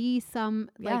just be some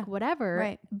Yeah. like whatever.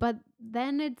 Right. But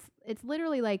then it's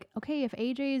literally like, okay, if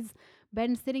AJ's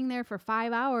been sitting there for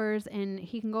 5 hours and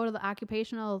he can go to the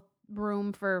occupational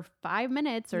room for 5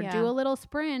 minutes or Yeah. do a little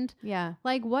sprint, Yeah.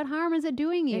 like what harm is it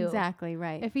doing you? Exactly.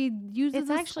 Right. If he uses It's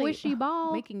a actually squishy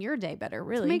ball, making your day better, it's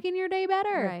really. making your day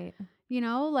better. Right.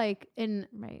 Like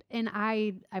Right. and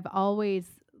I've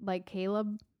always like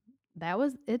Caleb,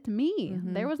 it's me.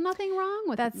 There was nothing wrong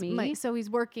with That's me. so he's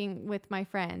working with my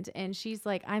friend, and she's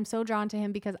like, I'm so drawn to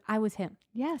him because I was him.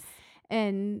 Yes.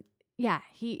 And yeah,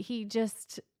 he's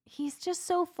just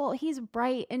so full. He's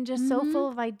bright and just so full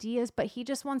of ideas, but he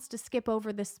just wants to skip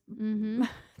over this Mm-hmm.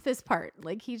 this part.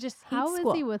 Like he just hates How is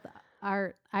school. he with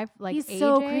I've like He's AJ,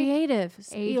 so creative.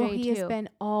 AJ He has too. been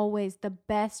always the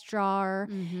best drawer,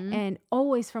 Mhm. and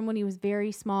always from when he was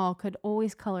very small, could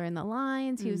always color in the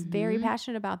lines. He was very Mhm.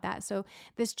 passionate about that. So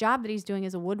this job that he's doing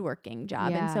is a woodworking job.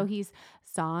 And Yeah. so he's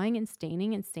sawing and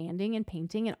staining and sanding and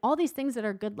painting and all these things that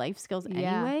are good life skills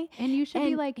Yeah. anyway. And you should be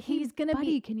And like, hey, he's gonna buddy,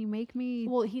 be can you make me?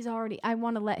 well, I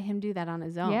want to let him do that on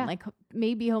his own. Yeah. Like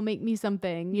maybe he'll make me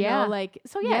something, you Yeah. know, like,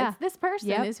 so yeah, Yeah. it's this person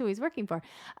Yep. is who he's working for.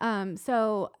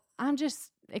 So I'm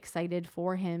just excited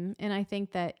for him. And I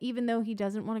think that even though he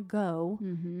doesn't want to go,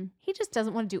 Mhm. he just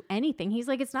doesn't want to do anything. He's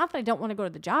like, it's not that I don't want to go to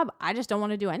the job. I just don't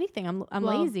want to do anything. I'm Well,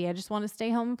 lazy. I just want to stay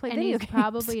home and play And video he's games.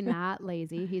 probably not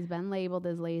lazy. He's been labeled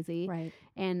as lazy. Right.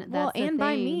 And that's Well, the and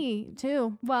by thing. me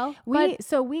too. Well,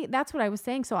 That's what I was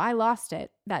saying. So I lost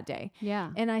it that day.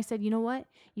 yeah. And I said, you know what?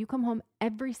 You come home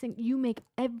you make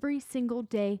every single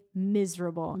day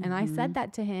miserable. And I Mhm. said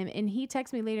that to him, and he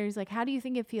texted me later. He's like, how do you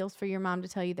think it feels for your mom to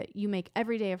tell you that you make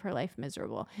every day of her life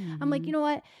miserable? I'm like, you know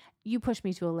what? You push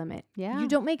me to a limit. Yeah. You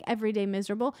don't make every day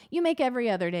miserable. You make every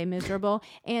other day miserable.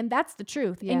 And that's the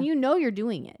truth. Yeah. And you know you're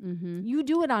doing it. Mhm. You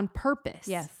do it on purpose.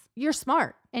 Yes. You're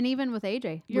smart. And even with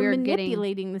AJ, You're we're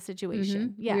manipulating the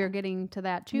situation. Yeah. we're getting to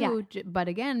that too. Yeah. But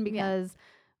again, because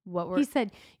what we're He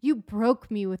said, you broke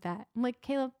me with that. I'm like,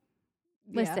 Caleb,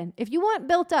 Yeah. listen, if you want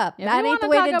built up, If that you ain't the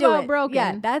wanna way to talk do about it. broken.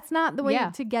 Yeah, that's not the way Yeah.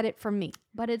 to get it from me.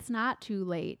 But it's not too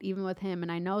late, even with him.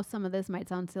 And I know some of this might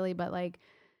sound silly, but like,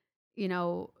 you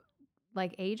know,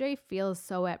 like AJ feels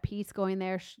so at peace going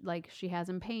there. Like she has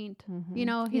him paint. You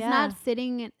know, he's Yeah. not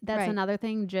sitting. That's Right. another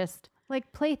thing. Just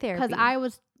Like play therapy.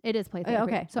 because it is play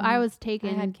therapy. okay. So I Mhm. was I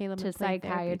taken had Caleb to in play therapy, too.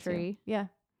 psychiatry, Yeah.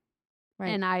 Right.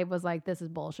 and I was like, this is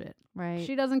bullshit. right.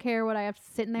 She doesn't care what I have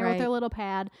sitting there with her Right. little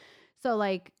pad. So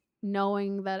like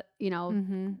knowing that, you know,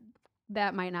 Mhm.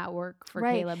 that might not work for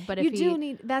Right. Caleb. But if You he do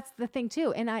need, that's the thing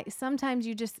too. And sometimes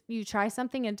you try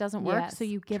something and it doesn't work. So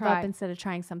Yes, you give try. up instead of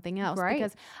trying something else. Right.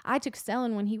 Because I took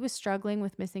Stellan when he was struggling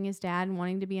with missing his dad and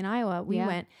wanting to be in Iowa. We Yeah.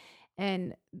 went,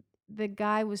 and the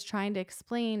guy was trying to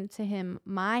explain to him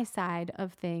my side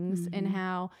of things and Mhm.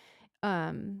 how,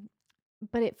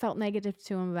 but it felt negative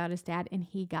to him about his dad. And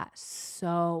he got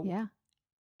so yeah.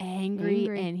 angry,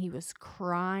 Angry. and he was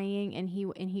crying, and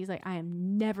he's like, I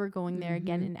am never going there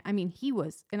again. Mhm. And I mean, he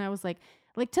was, and I was like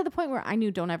to the point where I knew,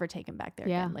 don't ever take him back there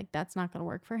Yeah. again. Like that's not going to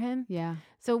work for him. Yeah.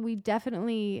 So we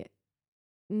definitely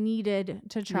needed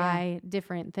to try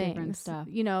different things. Different stuff.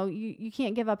 You know, you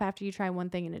can't give up after you try one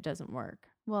thing and it doesn't work.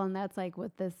 Well, and that's like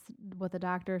with the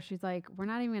doctor, she's like, we're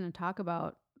not even going to talk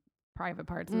about private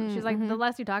parts. And she's like, the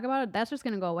less you talk about it, that's just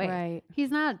going to go away. Right.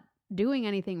 He's not doing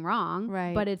anything wrong.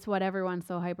 Right. But it's what everyone's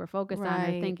so hyper focused on, or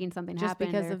Right. thinking something Just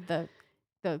happened. because or- of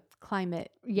the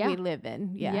climate Yeah. we live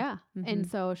in. Yeah. Yeah. And Mhm.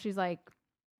 so she's like,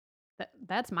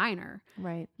 that's minor,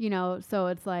 Right. you know? So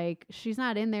it's like, she's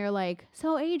not in there like,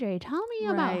 so AJ, tell me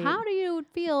about Right. how do you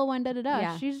feel when da-da-da.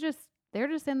 Yeah. They're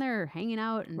just in there hanging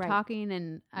out and Right. talking.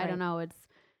 And I Right. don't know. It's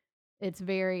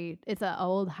an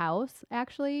old house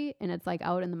actually. And it's like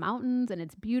out in the mountains and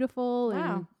it's beautiful.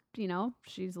 Wow. And, you know,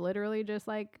 she's literally just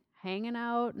like hanging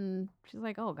out and she's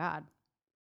like, oh God,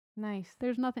 Nice.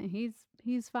 there's nothing.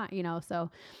 He's fine, you know? So,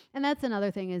 and that's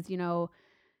another thing is, you know,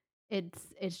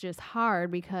 it's just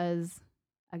hard because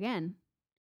again,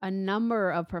 a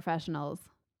number of professionals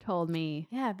told me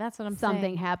Yeah, that's what I'm something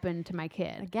saying. happened to my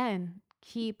kid. Again,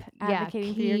 keep Yeah,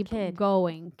 advocating for your keep kid.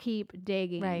 going, keep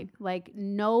digging. Right. Like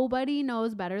nobody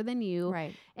knows better than you,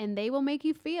 Right. and they will make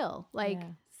you feel like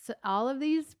all of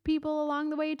these people along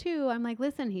the way too. I'm like,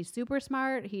 listen, he's super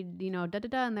smart. He, you know, da da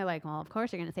da, and they're like, well, of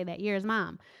course you're gonna say that. You're his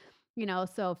mom. You know,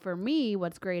 so for me,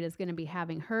 what's great is going to be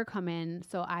having her come in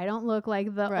so I don't look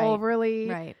like the Right. overly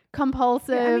Right.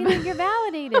 compulsive I mean, you're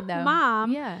validated though.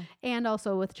 mom. Yeah. And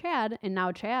also with Chad, and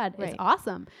now Chad is Right.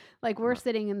 awesome. Like we're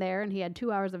sitting in there and he had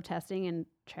 2 hours of testing and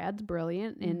Chad's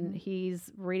brilliant and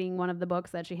he's reading one of the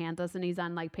books that she hands us and he's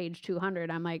on like page 200.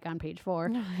 I'm like on page 4,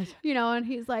 Right. you know, and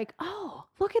he's like, oh,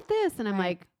 look at this. And I'm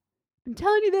Right. like, I'm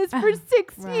telling you this for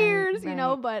 6 Right, years, you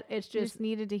know, right. but it's You just just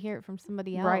needed to hear it from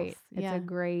somebody else. right. Yeah.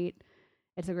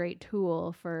 It's a great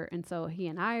tool for, and so he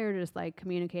and I are just like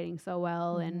communicating so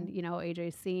well and, you know,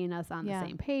 AJ's seeing us on Yeah. the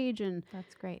same page and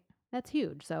That's great. that's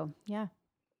huge. So Yeah.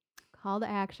 call to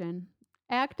action,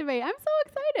 activate. I'm so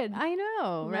excited. I know,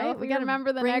 No, right? we gotta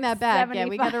remember the bring next that back. Yeah,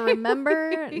 we got to 75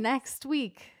 remember next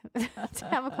week to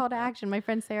have a call to action. My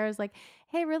friend Sarah's like,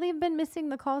 "Hey, really have been missing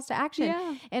the calls to action."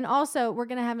 Yeah. And also, we're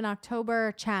going to have an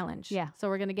October challenge. Yeah. So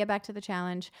we're going to get back to the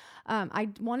challenge. I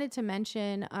wanted to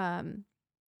mention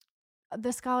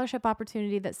the scholarship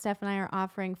opportunity that Steph and I are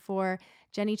offering for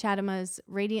Jenny Chatama's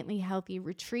Radiantly Healthy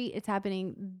Retreat. It's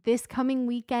happening this coming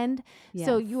weekend.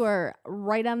 So Yes. you are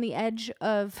right on the edge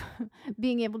of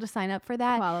being able to sign up for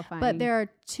that. Qualifying. But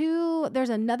there's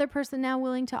another person now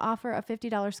willing to offer a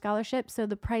 $50 scholarship. So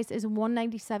the price is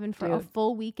 $197 for a Dude.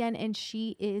 full weekend. And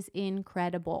she is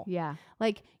incredible. Yeah.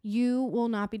 Like, you will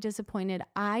not be disappointed.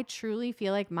 I truly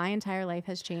feel like my entire life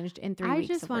has changed in 3 I weeks.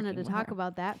 just of wanted working to with talk her.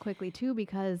 about that quickly too,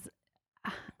 because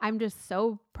I'm just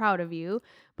so proud of you,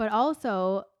 but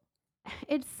also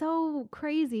it's so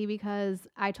crazy because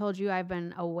I told you I've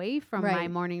been away from my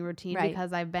Right. morning routine Right.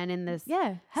 because I've been in this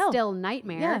Yeah. Hell. still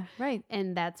nightmare. Yeah. Right.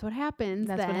 And that's what happens.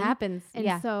 That's what then. happens. And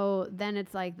Yeah. so then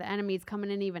it's like the enemy's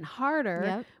coming in even harder.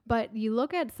 Yep. But you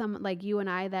look at some like you and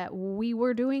I that we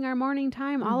were doing our morning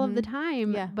time all of the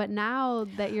time. Yeah. But now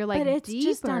that you're like But it's deeper.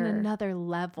 just on another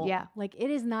level. Yeah. Like,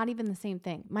 it is not even the same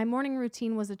thing. My morning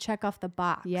routine was a check off the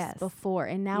box Yes. before.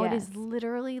 And now it is Yes.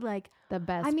 literally like, the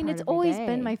best. I mean, part it's of your always day.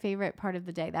 been my favorite part of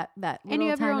the day, that And little you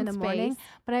have your time own in the morning. space.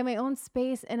 But I have my own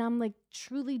space, and I'm like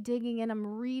truly digging in. I'm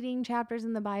reading chapters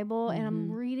in the Bible, and I'm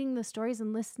Mhm. reading the stories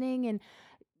and listening, and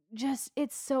just,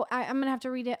 it's so, I'm going to have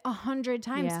to read it 100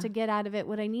 times Yeah. to get out of it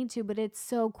what I need to, but it's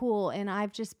so cool. And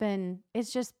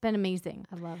it's just been amazing.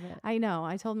 I love it. I know.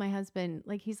 I told my husband,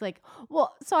 like, he's like,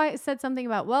 well, so I said something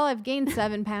about, well, I've gained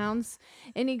 7 pounds.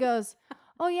 And he goes,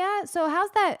 oh yeah. So how's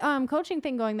that coaching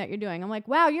thing going that you're doing? I'm like,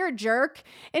 wow, you're a jerk.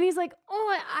 And he's like,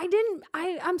 oh,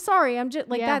 I'm sorry. I'm just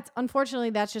like, Yeah.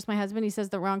 unfortunately, that's just my husband. He says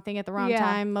the wrong thing at the wrong Yeah.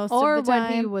 time most Or of the time.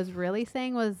 what he was really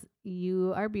saying was,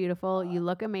 "You are beautiful. You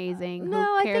look amazing. No,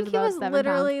 Who I cares think he about was 7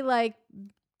 literally like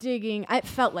digging. I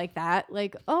felt like that.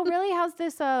 Like, oh, really? How's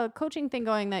this coaching thing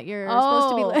going that you're supposed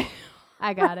to be Oh, like?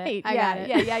 I got Right, it. I yeah, got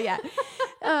it.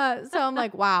 Yeah. So I'm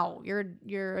like, wow,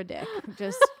 you're a dick.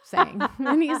 Just saying.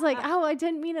 And he's like, oh, I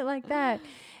didn't mean it like that.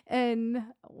 And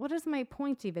what is my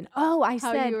point even? Oh, I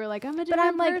How said, you were like, I'm a but different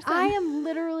I'm like, person. I am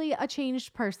literally a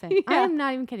changed person. I Yeah. am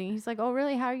not even kidding. He's like, oh,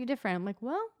 really? How are you different? I'm like,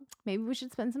 well, maybe we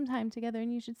should spend some time together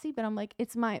and you should see. But I'm like,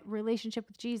 it's my relationship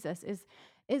with Jesus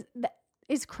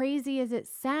is crazy as it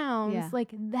sounds. Yeah. Like,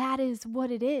 that is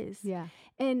what it is. Yeah.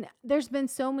 And there's been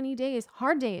so many days,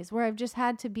 hard days, where I've just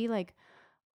had to be like,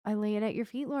 I lay it at your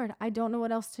feet, Lord. I don't know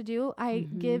what else to do. I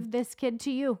Mhm. give this kid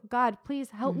to you. God,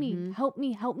 please help me, Mhm. help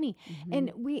me, help me. Mhm.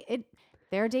 And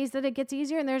there are days that it gets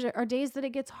easier and there are days that it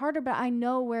gets harder, but I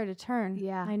know where to turn.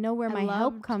 Yeah. I know where I my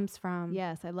help loved- comes from.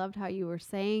 Yes, I loved how you were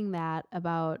saying that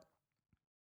about,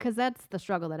 because that's the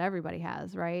struggle that everybody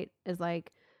has, right? Is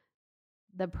like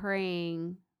the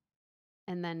praying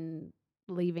and then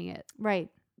leaving it, Right,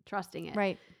 trusting it.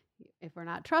 right. If we're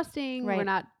not trusting, we're Right.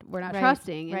 not Right,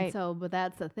 trusting. And right. so, but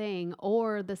that's the thing.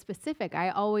 Or the specific. I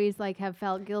always like have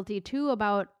felt guilty too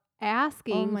about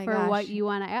asking my for what gosh. you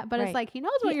want to ask. But Right. it's like he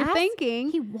knows what He you're asks-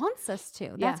 thinking. He wants us to.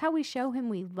 Yeah. That's how we show him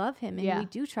we love him and Yeah. we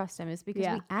do trust him, is because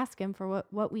Yeah. we ask him for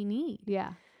what we need.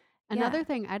 Yeah. Another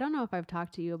thing, I don't know if I've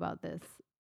talked to you about this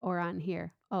or on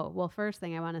here. Oh, well, first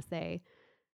thing I want to say,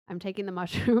 I'm taking the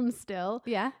mushrooms still,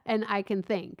 Yeah. and I can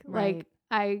think. Right. Like,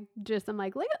 I'm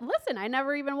like, listen, I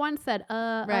never even once said,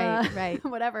 Right.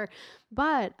 whatever.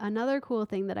 But another cool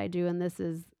thing that I do, and this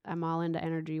is, I'm all into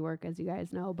energy work, as you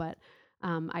guys know, but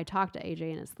I talk to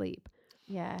AJ in his sleep.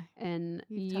 Yeah. And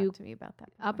You've you, talked to me about that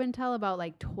before. up until about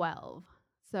like 12,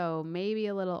 so maybe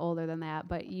a little older than that,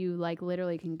 but you like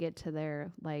literally can get to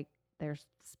their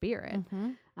spirit.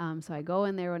 Mhm. So I go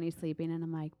in there when he's sleeping and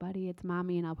I'm like, buddy, it's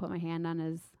mommy. And I'll put my hand on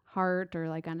his heart or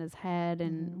like on his head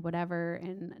and Mhm. whatever.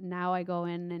 And now I go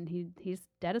in and he's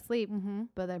dead asleep, Mhm.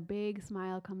 but a big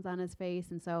smile comes on his face.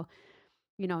 And so,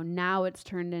 now it's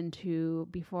turned into,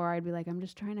 before I'd be like, I'm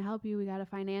just trying to help you. We got to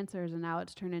find answers. And now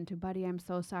it's turned into, buddy, I'm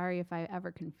so sorry if I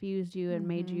ever confused you and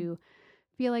made Mhm. you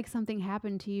feel like something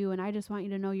happened to you. And I just want you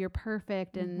to know you're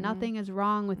perfect and Mhm. nothing is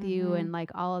wrong with you Mhm. and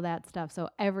like all of that stuff. So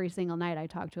every single night I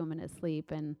talk to him in his sleep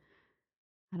and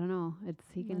I don't know,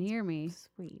 he can That's hear me.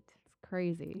 Sweet. It's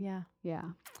crazy. Yeah.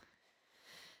 Yeah.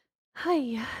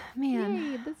 Hi, man.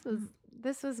 Yay,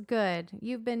 This was good.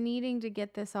 You've been needing to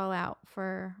get this all out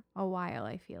for a while,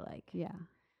 I feel like. yeah.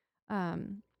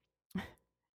 Um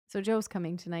so Joe's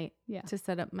coming tonight Yeah. to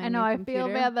set up my I know, new I computer. feel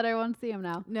bad that I won't see him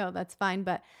now. No, that's fine.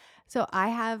 But so I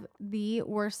have the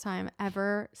worst time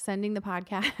ever sending the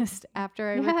podcast after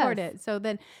I record Yes.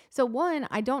 it. So one,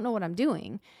 I don't know what I'm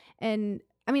doing. And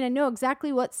I mean, I know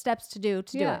exactly what steps to do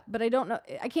to do Yeah. it, but I don't know.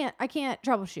 I can't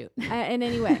troubleshoot in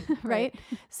any way. Right.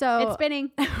 So It's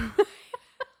spinning.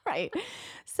 right.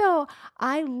 So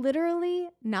I literally,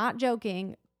 not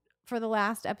joking, for the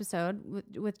last episode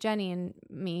with Jenny and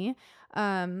me,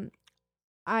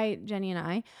 Jenny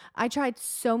and I tried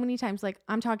so many times, like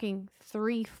I'm talking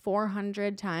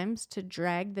 400 times to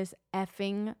drag this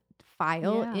effing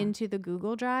file Yeah. into the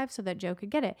Google Drive so that Joe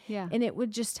could get it. Yeah. And it would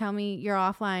just tell me you're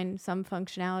offline. Some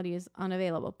functionality is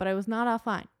unavailable, but I was not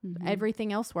offline. Mhm.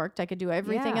 Everything else worked. I could do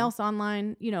everything Yeah. else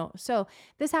online, so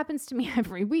this happens to me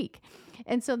every week.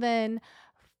 And so then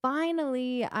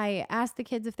finally I asked the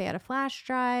kids if they had a flash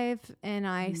drive, and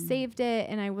I saved it,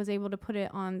 and I was able to put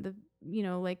it on the,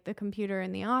 like the computer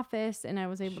in the office, and I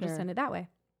was able to Sure. send it that way.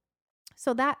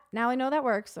 So that now I know that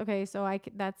works. Okay. So I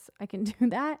can do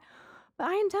that. But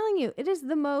I am telling you, it is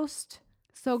the most.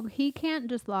 So he can't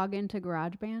just log into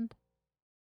GarageBand?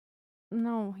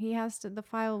 No, he has to. The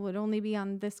file would only be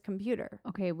on this computer.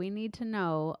 Okay, we need to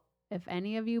know if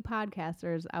any of you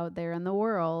podcasters out there in the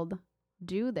world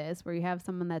do this where you have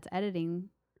someone that's editing.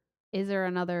 Is there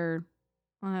another,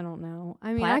 I don't know.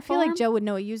 I mean, I feel like platform? Joe would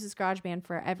know. He uses GarageBand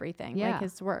for everything, Yeah, like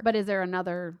his work. but is there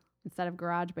another instead of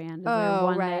GarageBand? Is there Oh,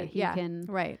 one that right. he Yeah. can?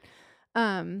 Right.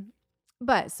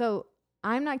 But so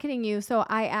I'm not kidding you. So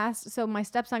I asked, so my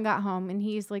stepson got home and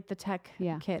he's like the tech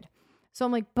Yeah. kid. So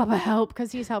I'm like, Bubba, help,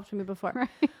 because he's helped me before. Right.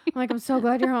 I'm like, I'm so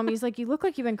glad you're home. He's like, you look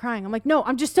like you've been crying. I'm like, no,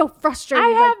 I'm just so frustrated.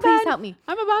 I Like, have please been. help me.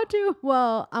 I'm about to.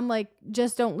 Well, I'm like,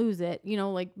 just don't lose it.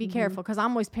 Like, be Mhm. careful, because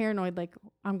I'm always paranoid. Like,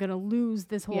 I'm going to lose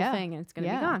this whole Yeah. thing and it's going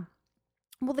to Yeah. be gone.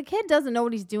 Well, the kid doesn't know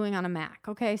what he's doing on a Mac.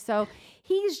 Okay. So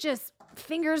he's just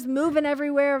fingers moving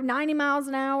everywhere, 90 miles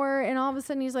an hour. And all of a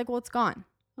sudden he's like, well, it's gone.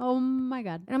 Oh my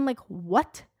God. And I'm like,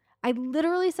 what? I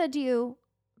literally said to you,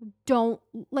 don't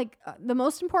the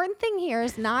most important thing here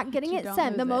is not getting You it don't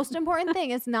sent. The lose it. most important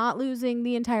thing is not losing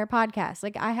the entire podcast.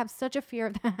 Like, I have such a fear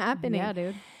of that happening. Yeah,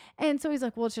 dude. And so he's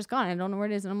like, well, it's just gone. I don't know where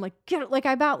it is. And I'm like, get it. Like,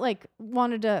 I about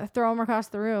wanted to throw him across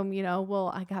the room,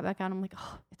 Well, I got back on. I'm like,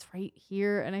 oh, it's right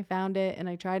here. And I found it. And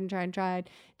I tried and tried and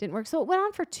tried. Didn't work. So it went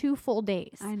on for 2 full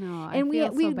days. I know. And we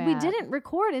so bad. didn't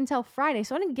record until Friday.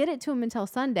 So I didn't get it to him until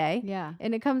Sunday. Yeah.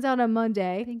 And it comes out on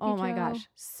Monday. Thank Oh you, my Joe. gosh.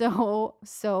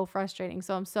 So frustrating.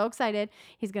 So I'm so excited.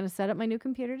 He's going to set up my new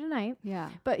computer tonight. Yeah.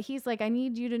 But he's like, I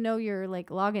need you to know your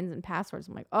logins and passwords.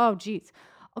 I'm like, oh, geez.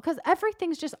 Because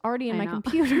everything's just already in I my know.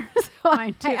 computer. So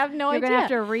Mine I too. have no You're idea. gonna have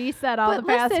to reset all the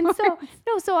But listen,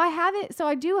 passwords. so I have it. So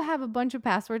I do have a bunch of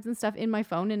passwords and stuff in my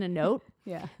phone in a note.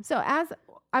 Yeah. So as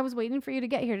I was waiting for you to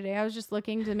get here today, I was just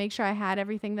looking to make sure I had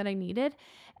everything that I needed.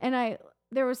 And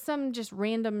there was some just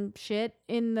random shit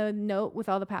in the note with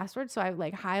all the passwords. So I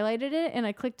highlighted it and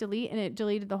I clicked delete and it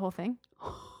deleted the whole thing.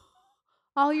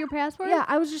 All your passwords? Yeah,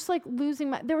 I was just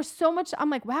losing there was so much. I'm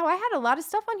like, wow, I had a lot of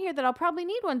stuff on here that I'll probably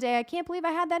need one day. I can't believe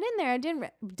I had that in there. I didn't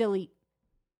delete.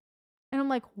 And I'm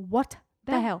like, what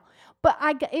the hell? But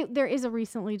there is a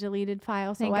recently deleted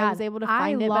file, so Thank I was God. able to I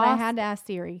find it, but I lost- had to ask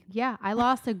Siri. Yeah. I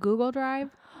lost a Google Drive.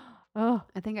 Oh,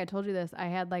 I think I told you this. I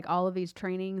had all of these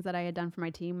trainings that I had done for my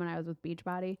team when I was with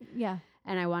Beachbody, yeah.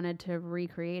 and I wanted to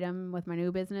recreate them with my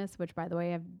new business, which, by the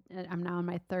way, I'm now in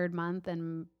my 3rd month,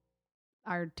 and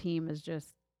our team is just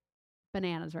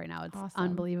bananas right now. It's Awesome.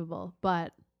 unbelievable.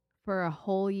 But for a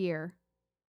whole year,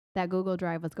 that Google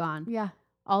Drive was gone. Yeah.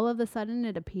 All of a sudden,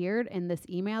 it appeared in this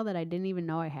email that I didn't even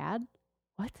know I had.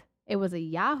 What? It was a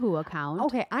Yahoo account.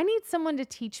 Okay, I need someone to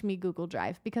teach me Google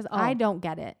Drive because I Oh. don't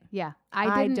get it. Yeah,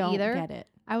 I didn't don't either. get it.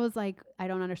 I was like, I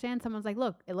don't understand. Someone's like,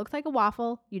 look, it looks like a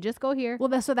waffle. You just go here.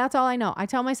 Well, so that's all I know. I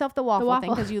tell myself the waffle thing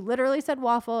waffle. because you literally said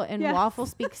waffle, and Yes. waffle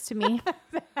speaks to me.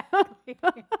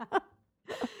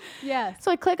 Yes. So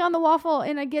I click on the waffle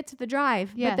and I get to the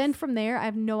drive. But then Yes. from there, I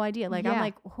have no idea. I'm Yeah.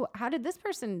 like, how did this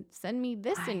person send me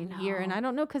this I in here? And know. I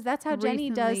don't know, because that's how Jenny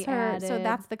does Recently her. So added.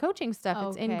 that's the coaching stuff.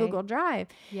 It's in Okay. Google Drive.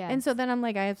 Yeah. And so then I'm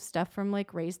like, I have stuff from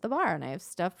Raise the Bar, and I have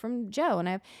stuff from Joe,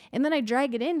 and then I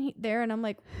drag it in there, and I'm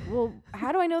like, well,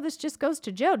 how do I know this just goes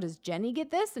to Joe? Does Jenny get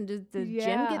this? And does Jim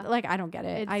Yeah. get, I don't get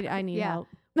it. It's I need yeah. help.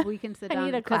 we can sit I down.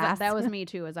 need a 'cause class. That was me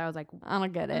too. As I was like, I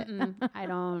don't get it. I'm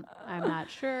not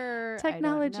sure. I don't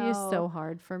Technology is so know.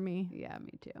 hard for me. Yeah,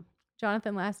 me too.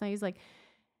 Jonathan last night, he's like,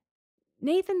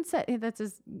 Nathan said, that's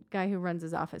his guy who runs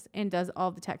his office and does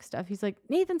all the tech stuff. He's like,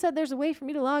 Nathan said there's a way for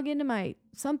me to log into my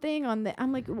something on the,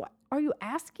 I'm like, what? Are you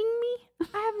asking me?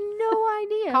 I have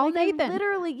no idea. Call I Nathan.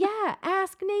 literally, yeah,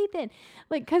 ask Nathan.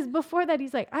 Cause before that,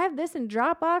 he's like, I have this in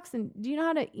Dropbox, and do you know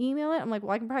how to email it? I'm like,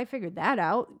 well, I can probably figure that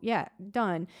out. Yeah,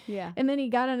 done. Yeah. And then he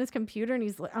got on his computer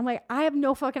and I'm like, I have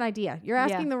no fucking idea. You're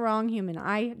asking the wrong human.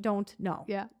 I don't know.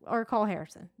 Yeah. Or call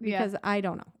Harrison Yeah. because I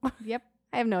don't know. Yep.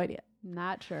 I have no idea.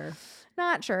 Not sure.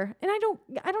 Not sure. And I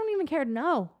don't even care to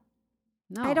know.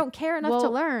 No. I don't care enough to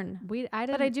Well, learn. I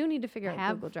didn't But I do need to figure out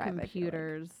have Google Drive. I feel like.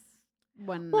 computers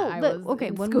when Well, I was okay,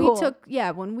 in when school.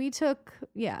 we took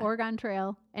Oregon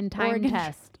Trail and time Oregon-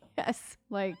 test. Yes.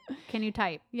 Like, can you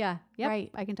type? Yeah. Yep,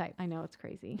 Right. I can type. I know, it's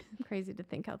crazy. Crazy to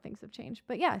think how things have changed.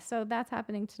 But yeah, so that's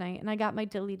happening tonight. And I got my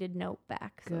deleted note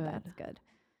back. So Good. that's good.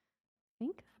 I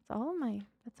think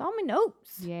that's all my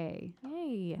notes. Yay.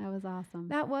 Yay. That was awesome.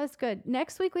 That was good.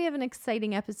 Next week we have an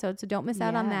exciting episode, so don't miss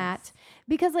out on that. Yes.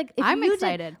 Because like if I'm you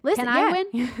excited. Listen, Can I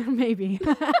win? Maybe.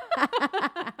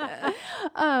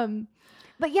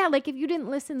 But yeah, like if you didn't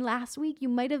listen last week, you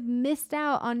might have missed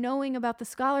out on knowing about the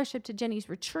scholarship to Jenny's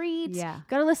retreat. Yeah.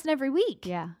 Got to listen every week.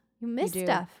 Yeah. You missed do.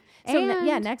 stuff. So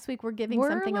yeah, And next week we're giving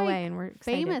we're, something like, away and we're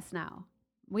excited. Famous now.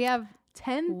 We have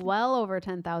 10. well over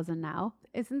 10,000 now.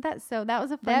 Isn't that so? That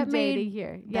was a fun That day to made-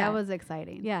 hear. Yeah. That was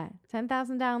exciting. yeah.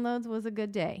 10,000 downloads was a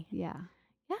good day. Yeah.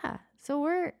 Yeah. So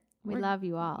we're We We're- love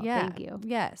you all. yeah. Thank you.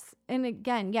 Yes. And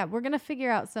again, yeah, we're going to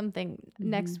figure out something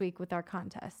next Mhm. week with our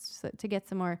contest so to get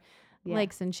some more Yeah.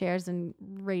 likes and shares and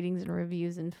ratings and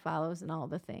reviews and follows and all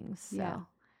the things. So. Yeah.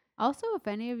 Also, if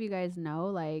any of you guys know,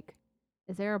 like,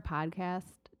 is there a podcast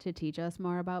to teach us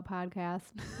more about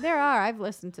podcasts? There are. I've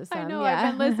listened to some. I know yeah.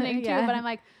 I've been listening Yeah. too, but I'm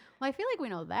like, well, I feel like we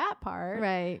know that part.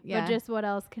 Right. Yeah. But just what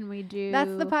else can we do?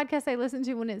 That's the podcast I listened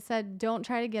to when it said, don't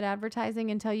try to get advertising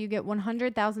until you get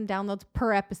 100,000 downloads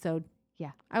per episode.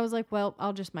 Yeah. I was like, well,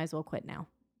 I'll just might as well quit now.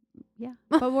 Yeah.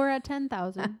 But we're at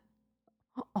 10,000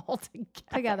 All together.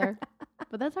 together.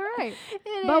 But that's all right.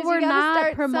 It But is. we're You gotta not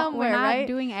start we're somewhere, not right?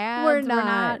 doing ads. We're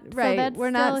not. So Right. that's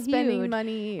we're not still spending huge.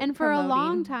 money. And for a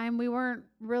long promoting. time, we weren't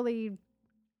really,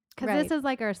 because Right. this is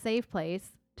like our safe place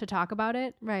to talk about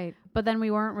it. Right. But then we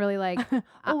weren't really like,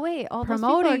 Oh, wait. All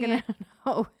promoting those people are going to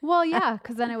know. well, yeah,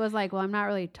 because then it was like, well, I'm not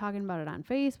really talking about it on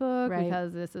Facebook Right.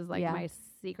 because this is like Yeah. my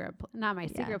secret, not my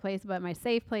Yeah. secret place, but my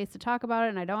safe place to talk about it.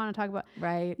 And I don't want to talk about,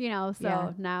 Right. you know, so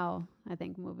Yeah. now I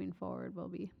think moving forward we'll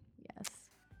be Yes.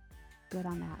 good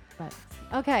on that. But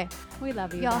Okay. we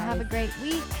love you. Y'all guys. have a great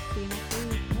week. See you next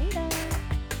week. Later.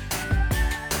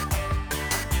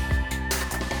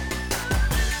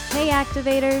 Hey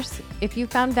Activators! If you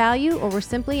found value or were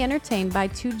simply entertained by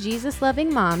two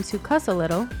Jesus-loving moms who cuss a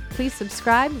little, please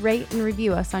subscribe, rate, and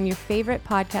review us on your favorite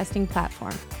podcasting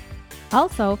platform.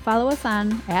 Also, follow us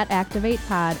on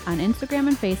 @ActivatePod on Instagram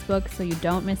and Facebook so you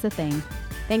don't miss a thing.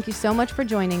 Thank you so much for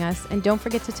joining us, and don't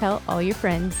forget to tell all your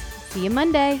friends. See you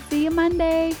Monday! See you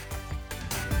Monday.